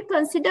if we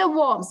consider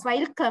worms,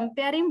 while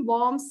comparing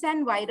worms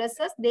and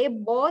viruses, they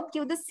both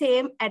give the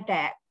same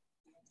attack.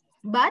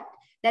 But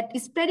that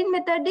spreading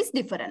method is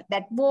different.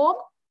 That worm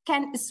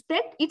can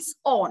spread its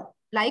own,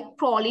 like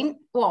crawling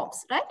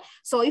worms, right?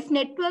 So if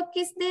network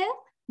is there,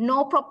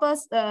 no proper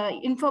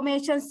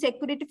information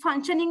security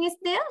functioning is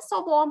there,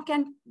 so worm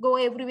can go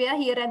everywhere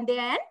here and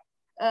there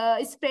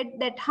and spread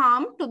that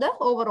harm to the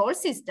overall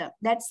system.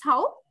 That's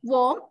how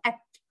worm act.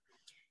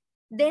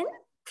 Then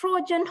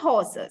Trojan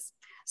horses.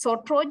 So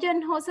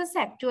Trojan horses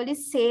actually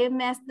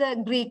same as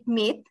the Greek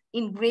myth.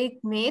 In Greek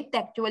myth,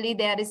 actually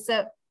there is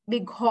a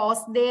big horse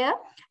there,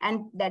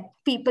 and that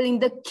people in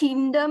the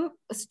kingdom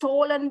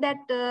stolen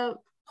that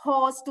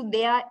horse to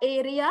their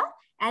area,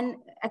 and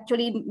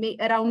actually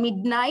around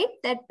midnight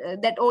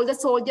that all the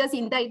soldiers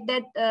inside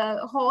that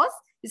horse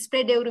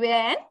spread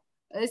everywhere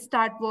and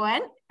start war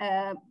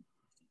and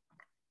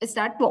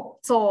start war.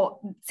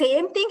 So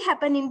same thing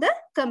happened in the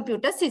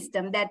computer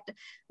system, that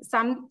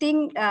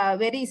something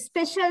very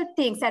special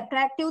things,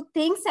 attractive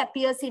things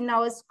appears in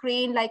our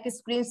screen, like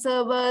screen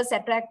servers,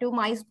 attractive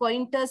mouse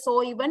pointers,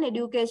 or even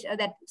education,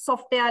 that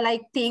software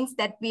like things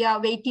that we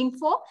are waiting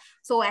for.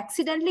 So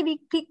accidentally we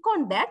click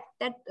on that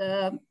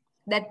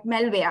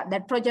malware,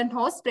 that Trojan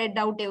horse spread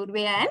out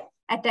everywhere and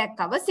attack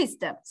our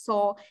system.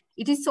 So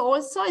it is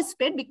also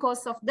spread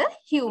because of the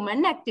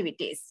human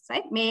activities,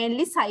 right?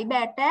 Mainly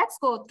cyber attacks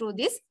go through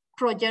this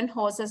Trojan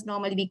horses,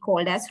 normally we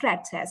called as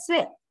rats as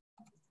well.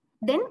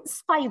 Then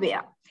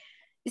spyware.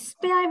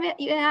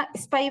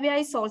 Spyware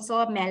is also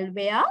a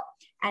malware,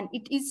 and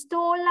it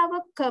installs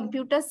our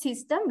computer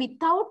system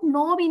without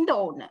knowing the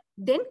owner.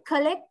 Then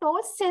collect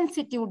all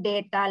sensitive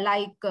data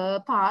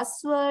like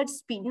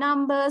passwords, PIN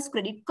numbers,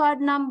 credit card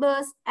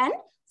numbers, and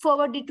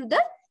forward it to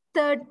the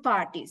third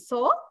party.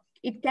 So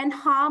it can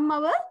harm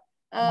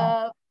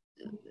our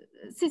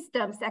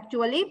systems.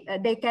 Actually,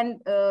 they can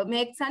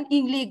make some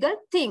illegal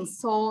things.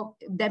 So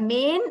the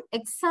main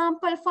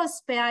example for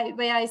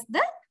spyware is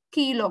the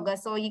keylogger.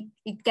 So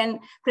it can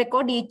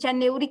record each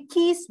and every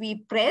keys we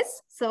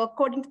press. So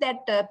according to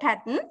that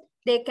pattern,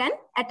 they can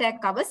attack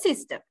our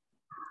system.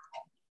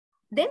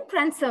 Then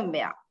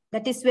ransomware.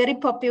 That is very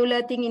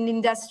popular thing in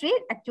industry.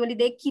 Actually,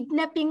 they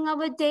kidnapping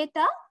our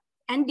data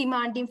and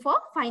demanding for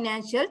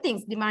financial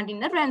things,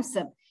 demanding a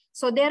ransom.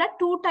 So there are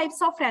two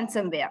types of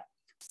ransomware.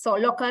 So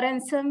local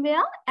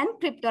ransomware and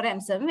crypto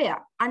ransomware.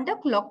 Under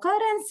local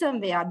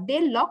ransomware,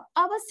 they lock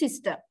our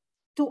system.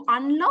 To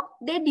unlock,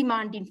 they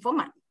demanding for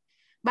money.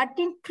 But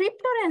in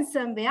crypto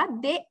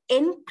ransomware, they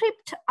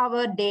encrypt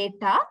our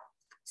data.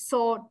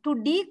 So to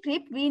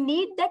decrypt, we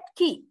need that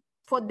key.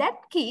 For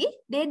that key,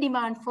 they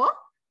demand for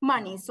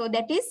money. So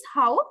that is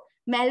how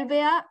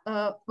malware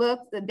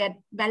works, that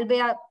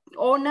malware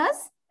owners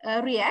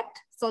react.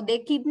 So they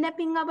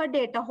kidnapping our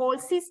data, whole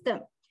system,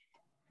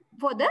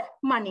 for the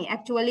money.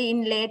 Actually,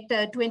 in late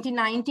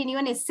 2019,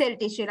 even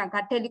SLT, Sri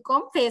Lanka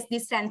Telecom, faced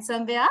this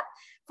ransomware.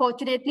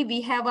 Fortunately,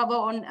 we have our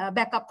own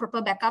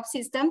proper backup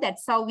system.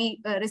 That's how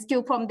we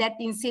rescue from that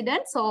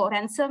incident. So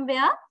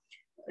ransomware,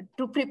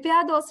 to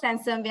prepare those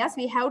ransomwares,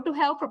 we have to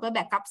have proper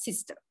backup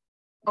system.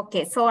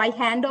 Okay, so I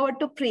hand over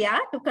to Priya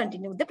to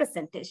continue the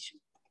presentation.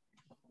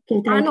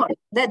 Okay, no,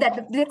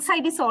 the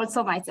side is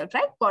also myself,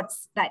 right?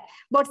 Bots, right?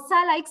 Bots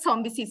are like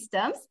zombie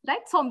systems,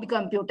 right? Zombie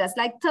computers,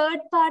 like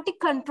third-party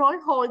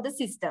control hold the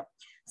system.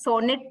 So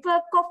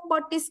network of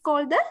bot is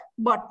called the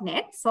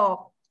botnet.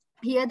 So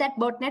here that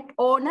botnet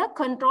owner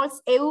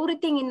controls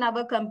everything in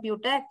our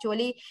computer.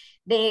 Actually,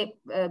 they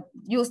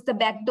use the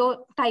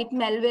backdoor type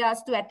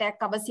malwares to attack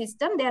our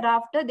system.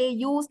 Thereafter, they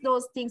use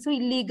those things, so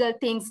illegal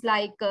things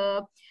like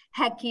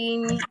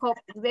hacking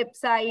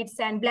websites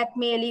and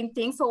blackmailing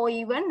things. Or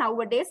even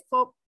nowadays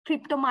for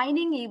crypto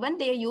mining, even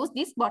they use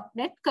these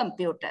botnet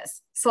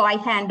computers. So I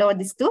hand over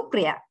this to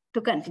Priya to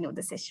continue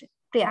the session.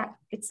 Priya,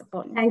 it's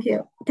upon. Thank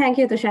you. Thank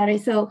you, Thushari.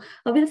 So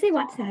we'll see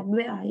what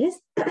adware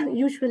is.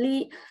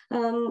 Usually,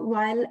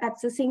 while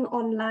accessing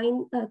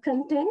online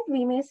content,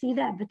 we may see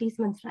the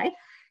advertisements, right?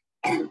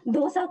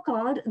 Those are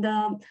called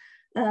the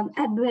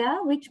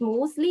adware, which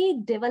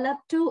mostly develop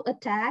to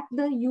attack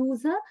the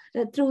user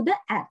through the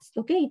ads.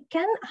 Okay, it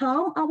can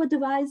harm our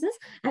devices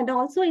and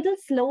also it will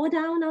slow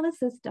down our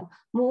system.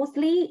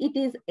 Mostly it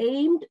is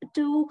aimed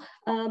to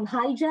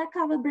hijack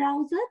our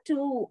browser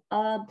to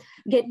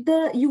get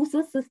the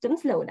user system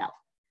slowed down.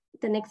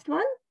 The next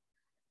one.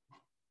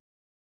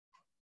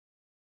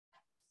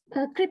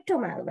 Crypto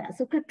malware.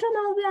 So crypto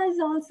malware is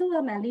also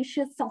a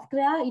malicious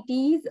software. It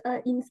is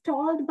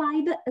installed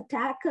by the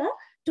attacker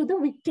to the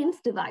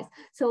victim's device.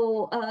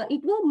 So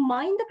it will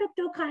mine the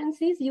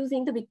cryptocurrencies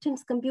using the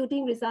victim's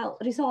computing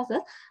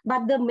resources.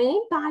 But the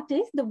main part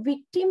is the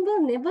victim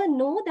will never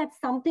know that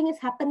something is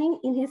happening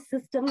in his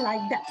system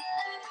like that.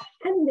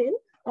 And then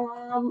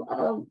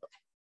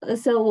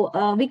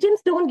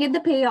victims don't get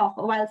the payoff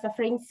while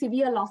suffering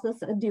severe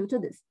losses due to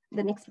this.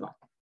 The next one.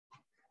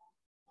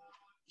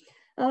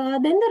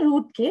 Then the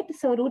rootkit.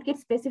 So rootkit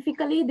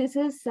specifically, this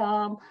is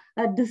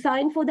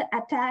designed for the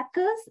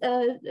attackers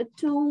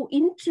to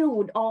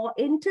intrude or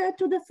enter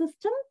to the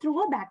system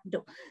through a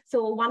backdoor.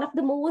 So one of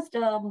the most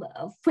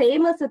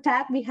famous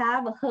attack we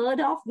have heard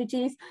of, which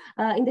is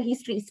in the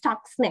history,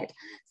 Stuxnet.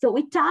 So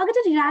it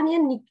targeted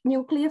Iranian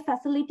nuclear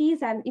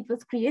facilities and it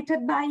was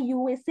created by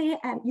USA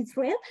and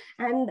Israel.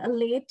 And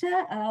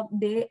later,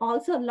 they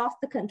also lost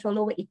the control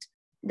over it.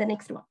 The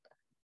next one.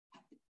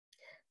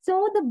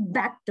 So the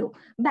backdoor.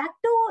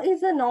 Backdoor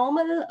is a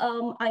normal,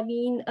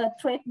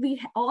 threat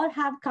we all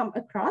have come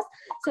across.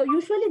 So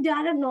usually there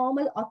are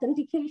normal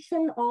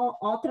authentication or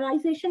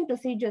authorization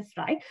procedures,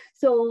 right?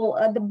 So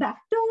the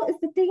backdoor is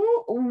the thing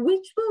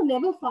which will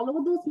never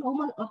follow those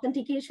normal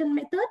authentication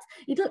methods.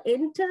 It will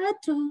enter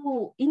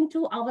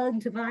into our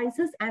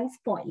devices and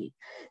spoil it.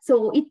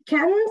 So it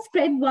can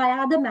spread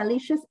via the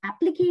malicious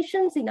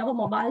applications in our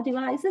mobile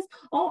devices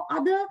or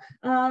other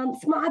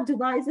smart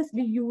devices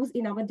we use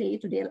in our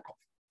day-to-day life.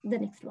 The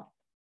next one.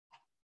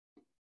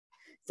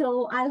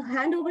 So I'll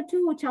hand over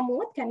to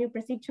Chamod. Can you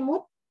proceed,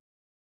 Chamod?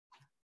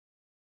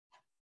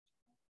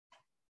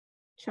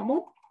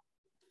 Chamod?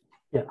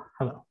 Yeah,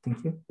 hello,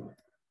 thank you.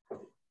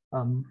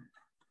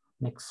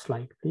 Next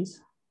slide,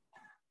 please.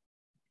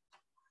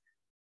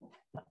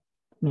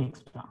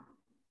 Next one.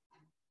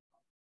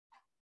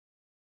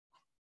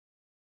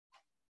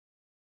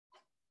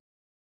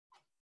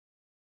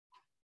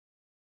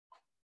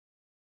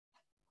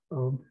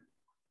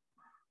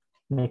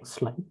 Next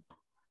slide.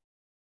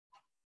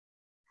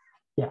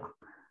 Yeah.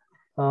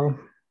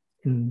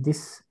 In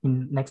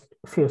next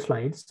few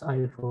slides, I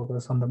will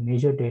focus on the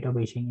major data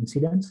breaching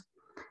incidents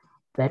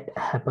that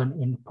happened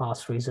in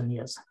past recent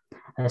years.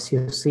 As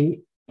you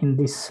see in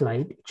this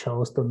slide, it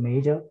shows the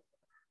major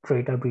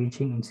data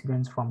breaching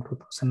incidents from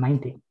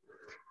 2019.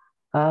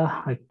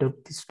 I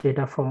took this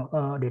data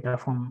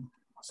from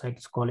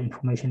sites called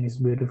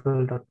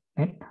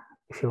informationisbeautiful.net.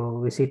 If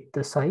you visit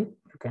the site,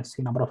 you can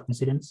see number of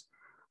incidents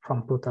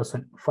from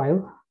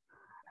 2005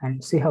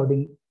 and see how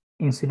the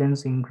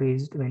incidents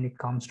increased when it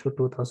comes to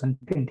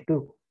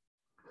 2022.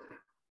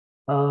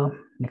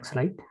 Next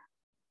slide.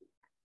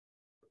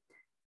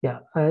 Yeah,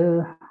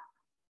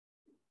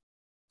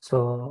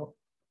 so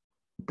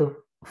the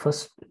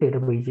first data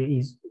breach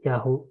is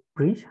Yahoo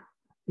breach.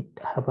 It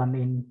happened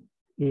in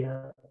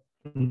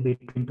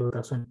between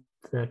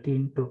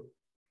 2013 to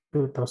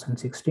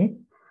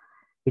 2016.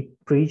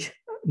 It breached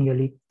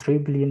nearly 3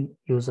 billion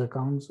user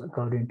accounts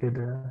according to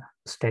the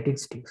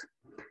statistics.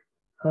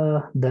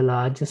 The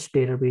largest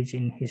data breach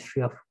in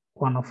history of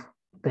one of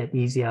that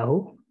is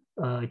Yahoo.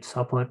 It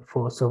suffered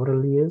for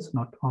several years.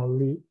 Not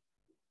only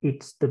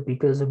it's the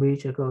biggest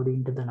breach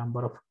according to the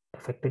number of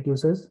affected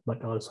users,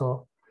 but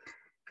also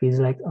feels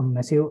like a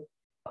massive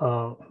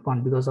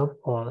one because of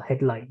all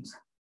headlines.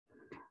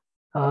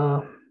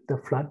 The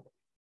flood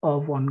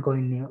of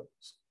ongoing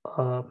news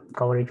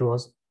coverage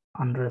was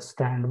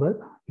understandable.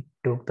 It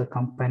took the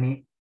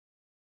company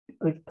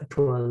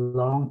to a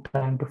long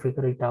time to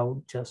figure it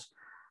out just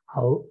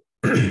how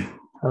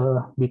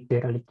big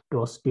data it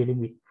was dealing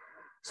with.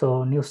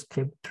 So news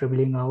kept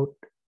dribbling out.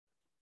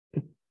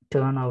 It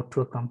turned out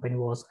to a company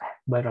was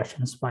hacked by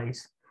Russian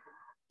spies,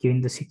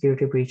 giving the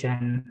security breach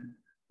and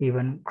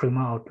even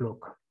grimmer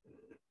outlook.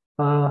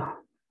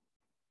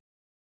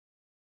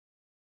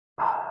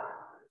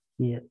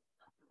 Yeah,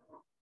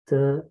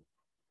 the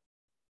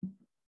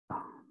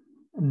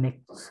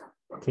next,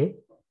 okay.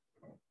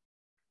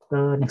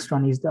 The next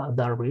one is the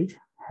Aadhaar breach,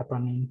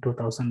 happened in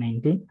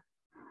 2019.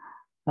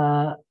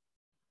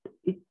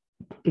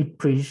 It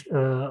breached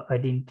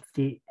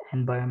identity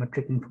and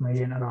biometric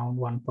information around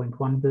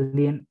 1.1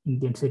 billion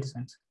Indian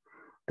citizens.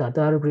 The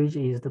Aadhaar breach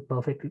is the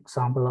perfect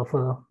example of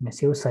a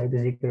massive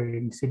cybersecurity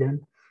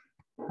incident,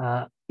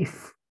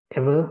 if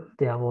ever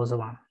there was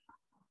one.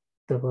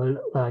 The world's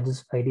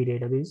largest ID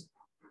database,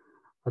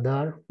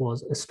 Aadhaar,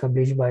 was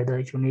established by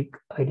the Unique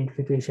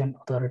Identification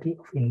Authority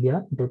of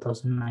India in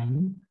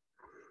 2009.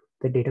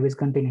 The database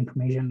contained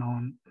information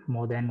on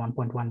more than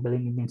 1.1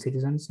 billion Indian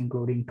citizens,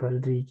 including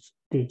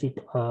 12-digit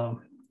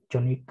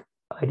unique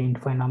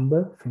identifier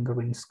number,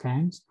 fingerprint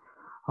scans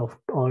of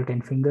all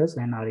 10 fingers,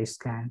 and iris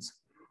scans,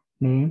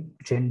 name,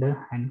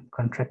 gender, and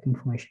contract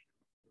information.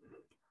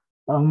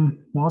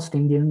 Most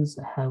Indians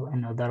have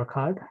an Aadhaar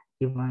card,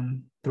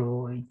 even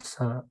though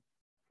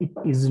it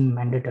isn't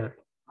mandatory.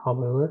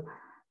 However,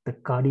 the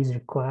card is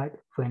required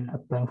when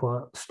applying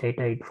for state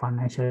aid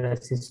financial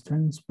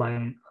assistance,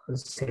 buying a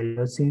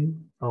cellular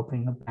SIM,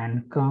 opening a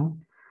bank account,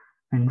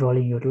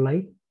 enrolling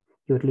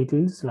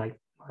utilities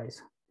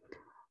likewise.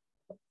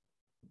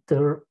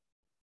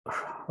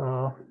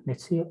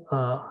 Let's see,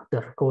 the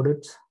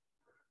recorded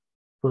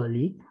per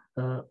leak.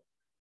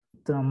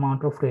 The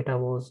amount of data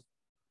was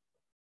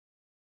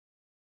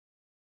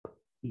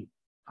the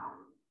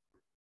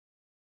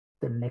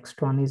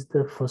next one is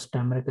the First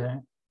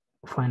American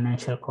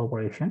Financial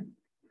Corporation.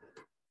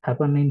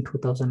 Happened in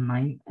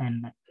 2009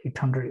 and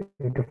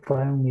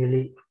 885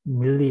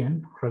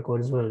 million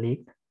records were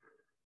leaked.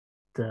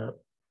 The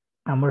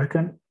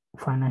American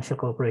Financial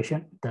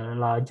Corporation, the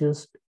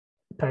largest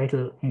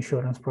title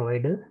insurance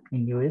provider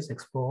in US,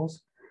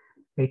 exposed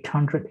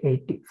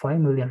 885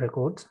 million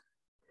records.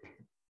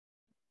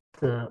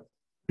 The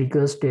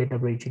biggest data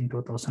breach in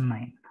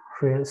 2009.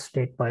 Real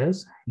estate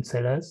buyers and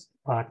sellers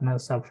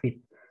partners up with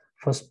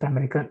First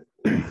American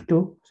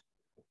to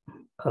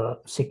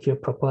secure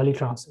properly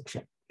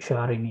transaction,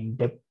 sharing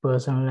in-depth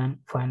personal and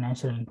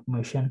financial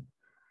information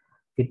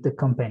with the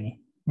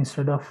company.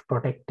 Instead of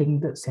protecting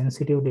the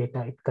sensitive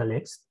data it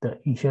collects, the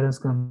insurance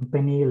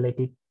company let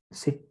it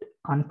sit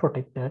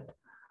unprotected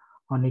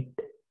on its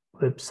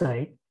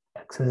website,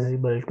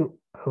 accessible to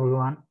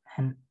everyone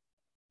and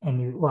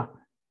anyone.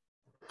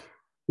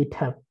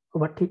 How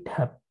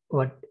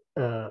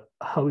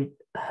it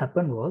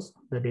happened was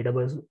the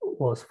database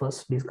was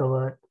first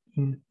discovered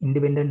in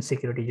independent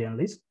security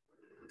journalist.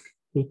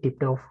 He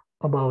tipped off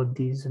about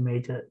this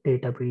major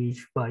data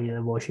breach by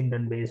a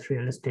Washington-based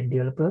real estate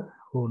developer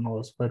who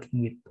was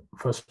working with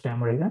First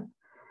American.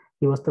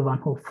 He was the one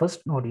who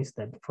first noticed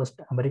that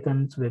First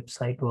American's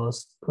website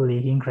was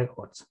leaking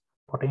records,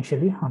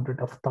 potentially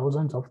hundreds of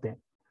thousands of them.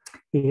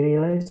 He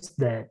realized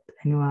that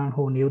anyone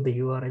who knew the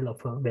URL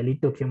of a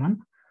valid document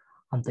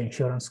on the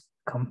insurance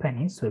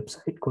company's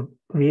website could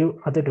view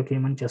other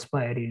documents just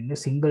by adding a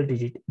single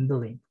digit in the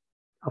link.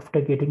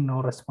 After getting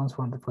no response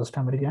from the First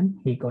American,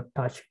 he got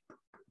touched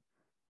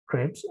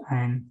Krebs,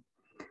 and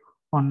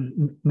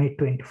on May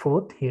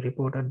 24th, he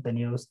reported the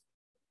news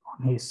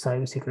on his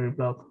cybersecurity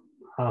blog.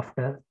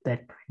 After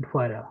that went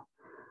viral.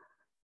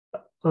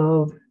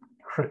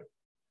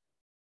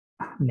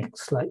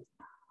 Next slide.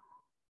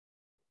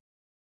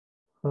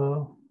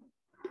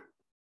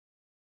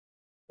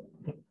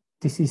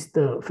 This is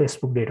the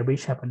Facebook data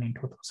breach happened in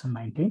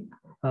 2019.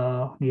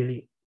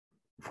 Nearly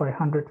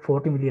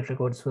 540 million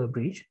records were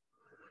breached.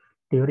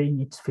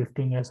 During its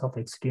 15 years of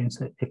existence,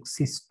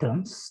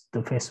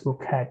 the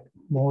Facebook had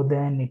more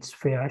than its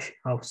fair share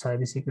of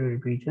cybersecurity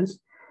breaches,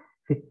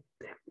 with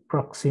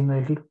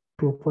approximately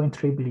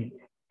 2.3 billion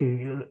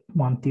active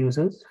month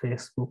users.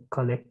 Facebook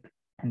collect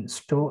and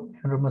store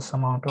enormous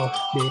amount of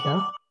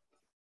data.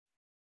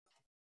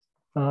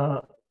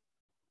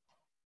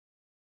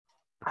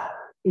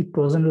 It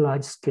wasn't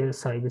large-scale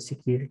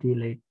cybersecurity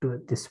led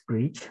to this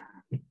breach.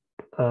 It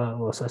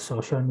was a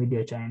social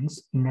media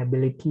giant's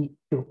inability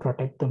to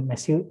protect the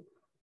massive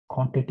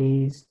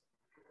quantities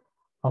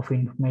of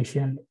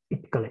information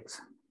it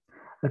collects.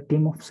 A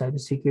team of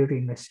cybersecurity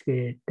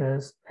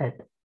investigators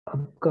at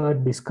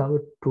APT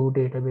discovered 2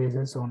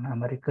 databases on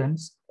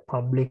Americans'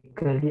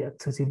 publicly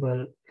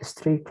accessible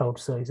S3 cloud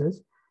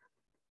services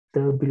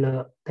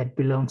that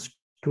belongs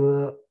to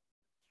a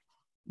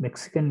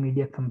Mexican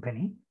media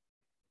company.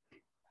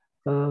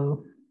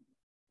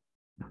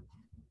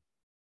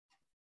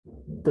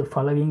 The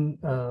following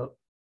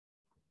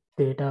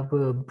data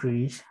were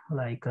breached,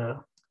 like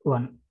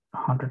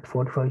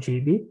 145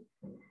 GB,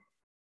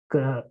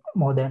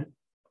 more than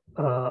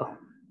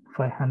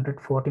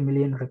 540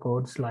 million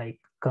records like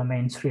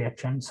comments,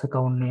 reactions,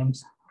 account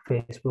names,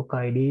 Facebook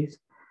IDs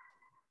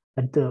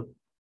at the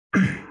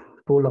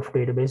pool of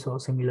database or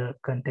similar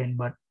content,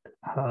 but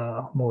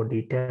more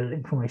detailed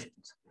information.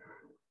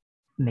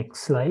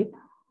 Next slide.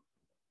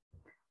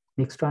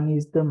 Next one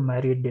is the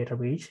Marriott data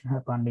breach,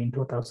 happened in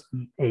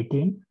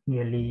 2018.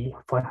 Nearly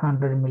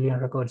 500 million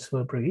records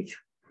were breached.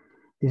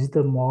 This is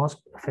the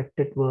most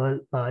affected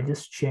world's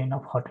largest chain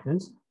of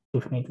hotels,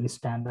 definitely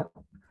stand up,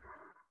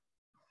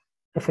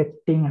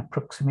 affecting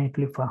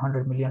approximately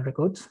 500 million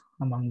records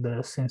among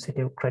the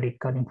sensitive credit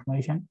card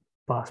information,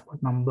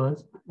 passport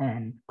numbers,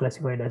 and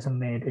classified as a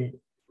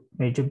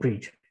major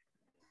breach.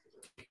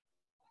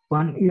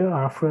 1 year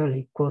after a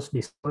leak was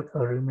discovered, it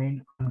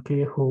remained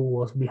unclear who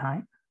was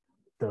behind.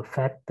 The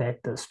fact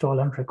that the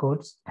stolen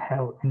records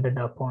have ended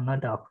up on a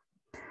dark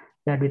web.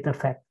 That with the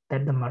fact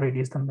that the Marriott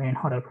is the main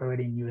hotel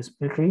providing US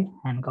military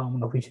and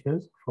government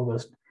officials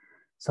focused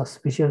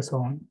suspicious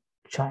on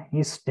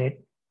Chinese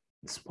state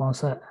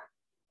sponsor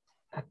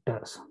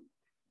actors.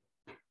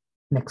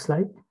 Next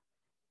slide.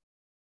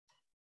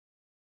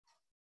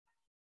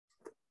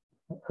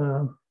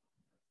 The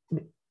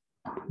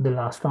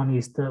last one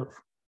is the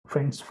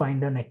Friends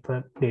Finder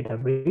network data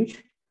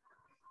breach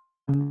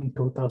in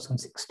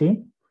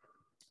 2016.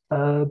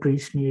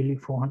 Breached nearly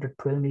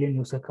 412 million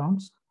user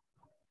accounts.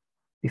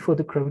 Before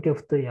the gravity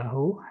of the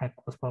Yahoo hack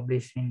was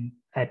published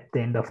at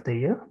the end of the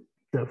year,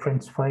 the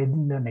Friends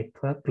Finder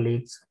network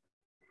leaks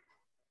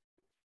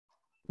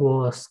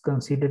was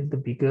considered the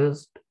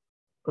biggest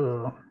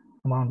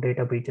amount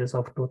data breaches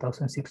of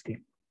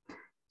 2016.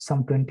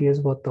 Some 20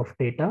 years worth of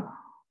data,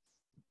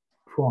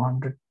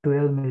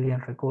 412 million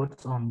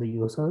records on the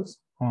users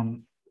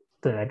on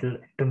the adult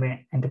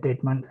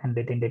entertainment and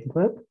dating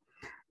network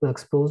were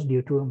exposed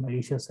due to a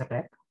malicious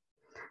attack.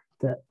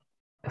 The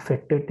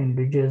affected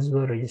individuals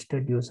were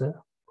registered users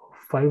of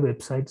 5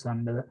 websites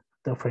under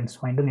the Friends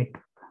Finder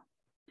network.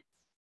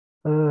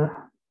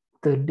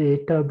 The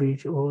data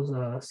breach was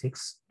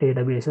 6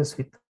 databases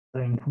with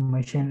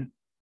information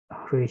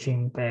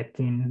reaching back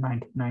in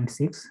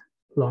 1996,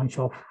 launch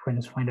of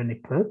Friends Finder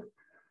network.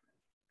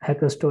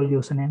 Hackers stole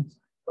usernames,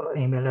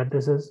 email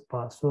addresses,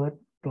 password,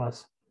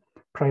 plus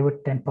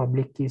private and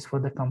public keys for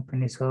the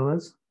company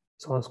servers,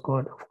 source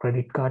code of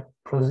credit card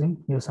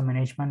processing, user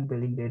management,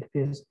 billing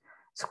database,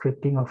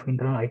 scripting of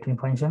internal IT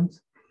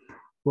functions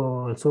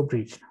were also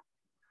breached.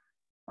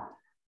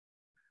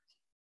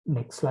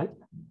 Next slide.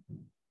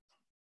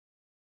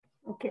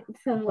 Okay,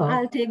 so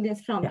I'll take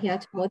this from here,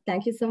 Chamod.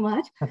 Thank you so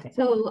much. Okay.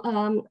 So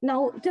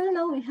till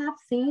now we have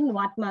seen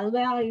what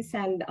malware is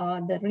and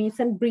the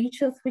recent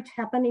breaches which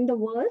happen in the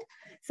world.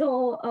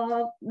 So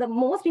the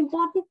most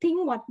important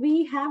thing what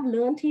we have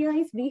learned here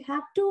is we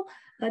have to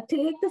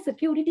take the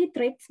security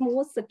threats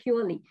more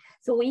securely.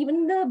 So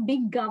even the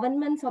big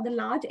governments or the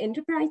large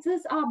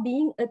enterprises are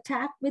being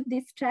attacked with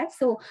these threats.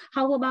 So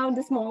how about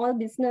the small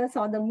business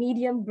or the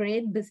medium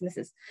grade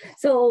businesses?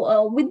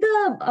 So with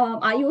the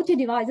IoT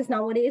devices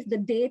nowadays, the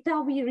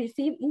data we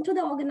receive into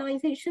the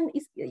organization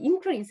is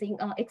increasing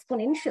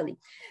exponentially.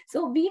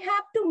 So we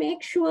have to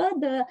make sure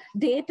the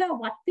data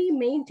what we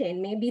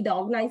maintain, maybe the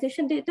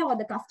organization data or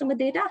the customer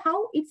data,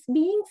 how it's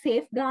being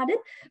safeguarded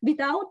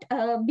without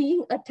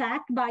being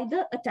attacked by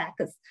the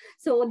attackers.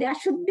 So there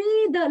should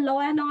be the law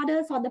and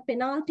orders or the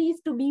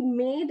penalties to be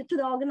made to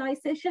the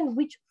organization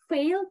which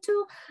fail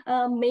to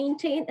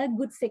maintain a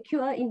good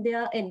secure in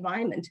their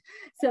environment.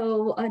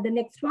 So the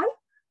next one.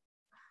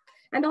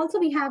 And also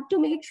we have to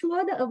make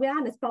sure the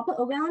awareness, proper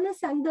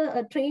awareness and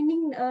the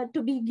training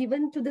to be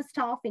given to the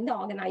staff in the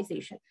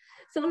organization.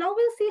 So now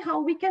we'll see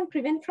how we can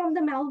prevent from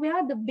the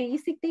malware. The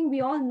basic thing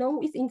we all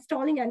know is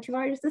installing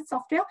antivirus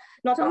software.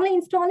 Not only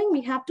installing,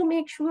 we have to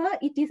make sure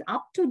it is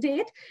up to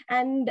date.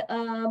 And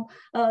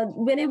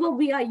whenever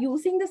we are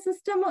using the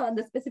system or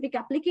the specific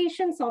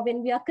applications, or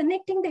when we are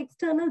connecting the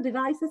external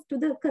devices to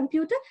the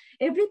computer,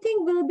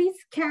 everything will be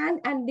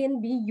scanned and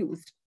then be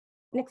used.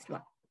 Next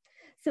one.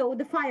 So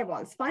the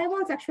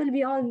firewalls actually,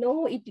 we all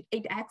know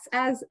it acts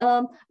as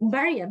a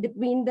barrier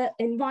between the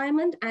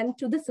environment and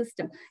to the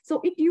system. So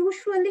it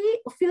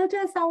usually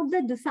filters out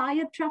the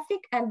desired traffic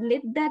and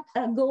let that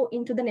go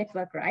into the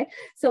network, right?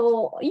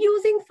 So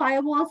using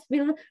firewalls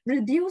will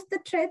reduce the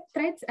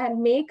threats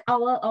and make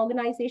our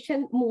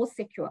organization more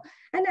secure.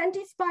 And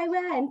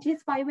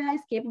anti-spyware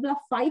is capable of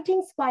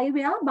fighting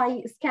spyware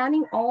by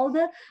scanning all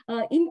the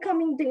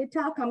incoming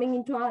data coming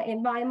into our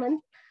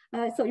environment.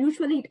 So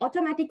usually it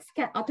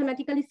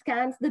automatically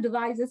scans the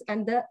devices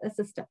and the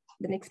system.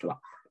 The next one.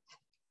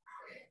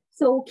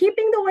 So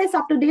keeping the OS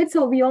up to date,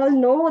 so we all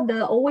know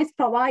the OS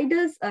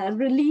providers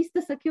release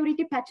the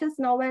security patches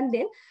now and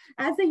then.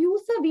 As a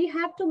user, we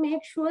have to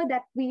make sure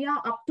that we are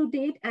up to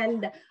date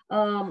and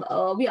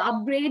we are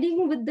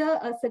upgrading with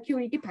the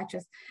security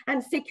patches.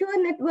 And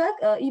secure network,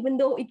 even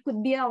though it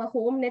could be our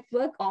home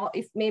network, or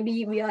if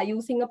maybe we are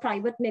using a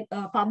private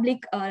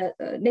public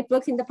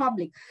networks in the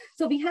public.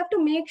 So we have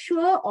to make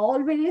sure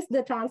always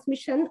the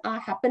transmission are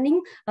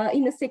happening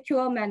in a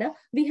secure manner.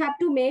 We have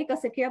to make a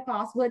secure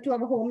password to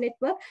our home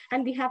network.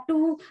 And we have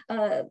to,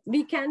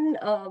 we can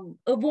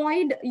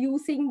avoid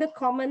using the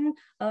common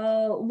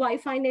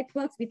Wi-Fi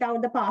networks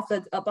without the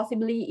passwords,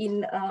 possibly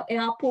in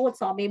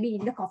airports or maybe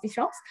in the coffee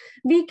shops.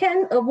 We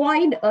can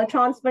avoid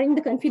transferring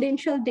the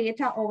confidential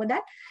data over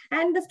that.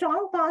 And the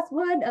strong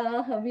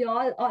password, we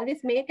all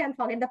always make and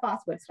forget the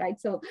passwords, right?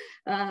 So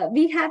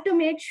we have to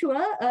make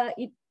sure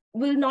it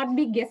will not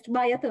be guessed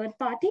by a third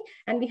party.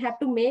 And we have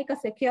to make a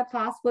secure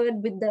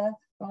password with the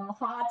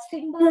heart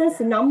symbols,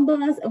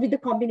 numbers, with the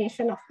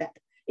combination of that.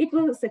 It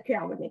will secure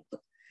our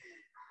network.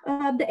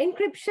 The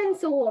encryption,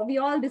 so we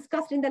all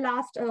discussed in the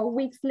last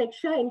week's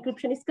lecture,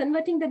 encryption is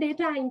converting the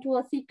data into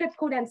a secret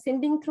code and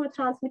sending through a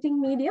transmitting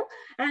medium,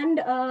 and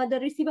the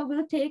receiver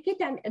will take it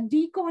and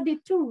decode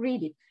it to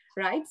read it,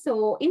 right?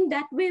 So in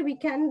that way, we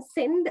can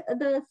send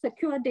the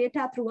secure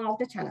data throughout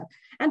the channel.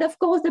 And of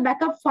course, the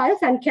backup files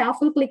and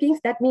careful clickings,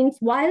 that means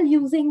while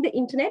using the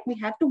internet, we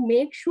have to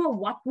make sure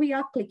what we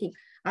are clicking.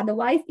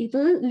 Otherwise, it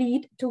will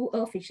lead to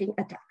a phishing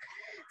attack.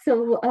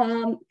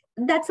 So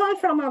that's all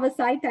from our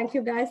side. Thank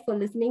you guys for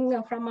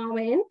listening from our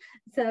end.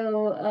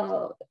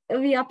 So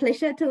we are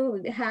pleasure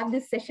to have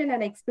this session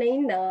and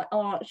explain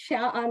or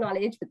share our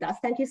knowledge with us.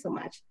 Thank you so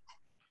much.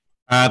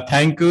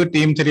 Thank you,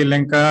 Team Sri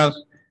Lanka,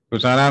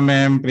 Thushari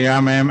ma'am, Priya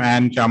ma'am,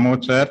 and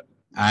Chamod sir.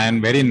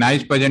 And very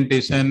nice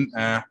presentation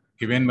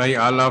given by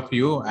all of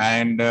you.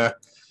 And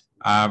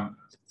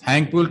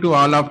thankful to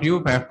all of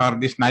you for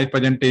this nice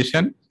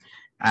presentation.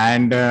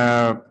 And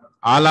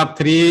all of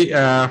three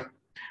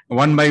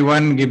one by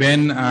one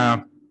given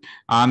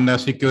on the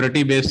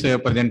security based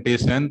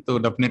presentation. So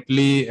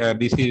definitely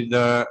this is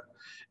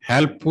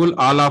helpful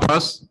all of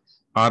us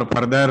or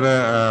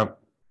further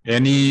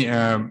any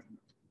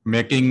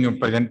making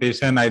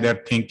presentation,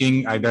 either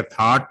thinking, either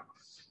thought.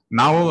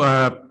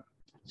 Now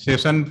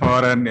session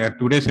for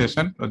today's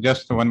session, so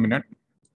just 1 minute.